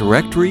Podcast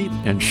directory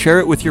and share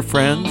it with your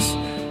friends.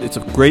 It's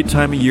a great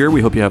time of year.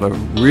 We hope you have a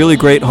really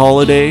great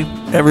holiday,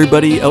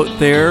 everybody out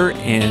there.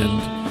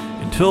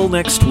 And until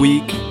next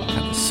week,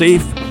 have a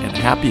safe and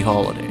happy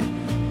holiday.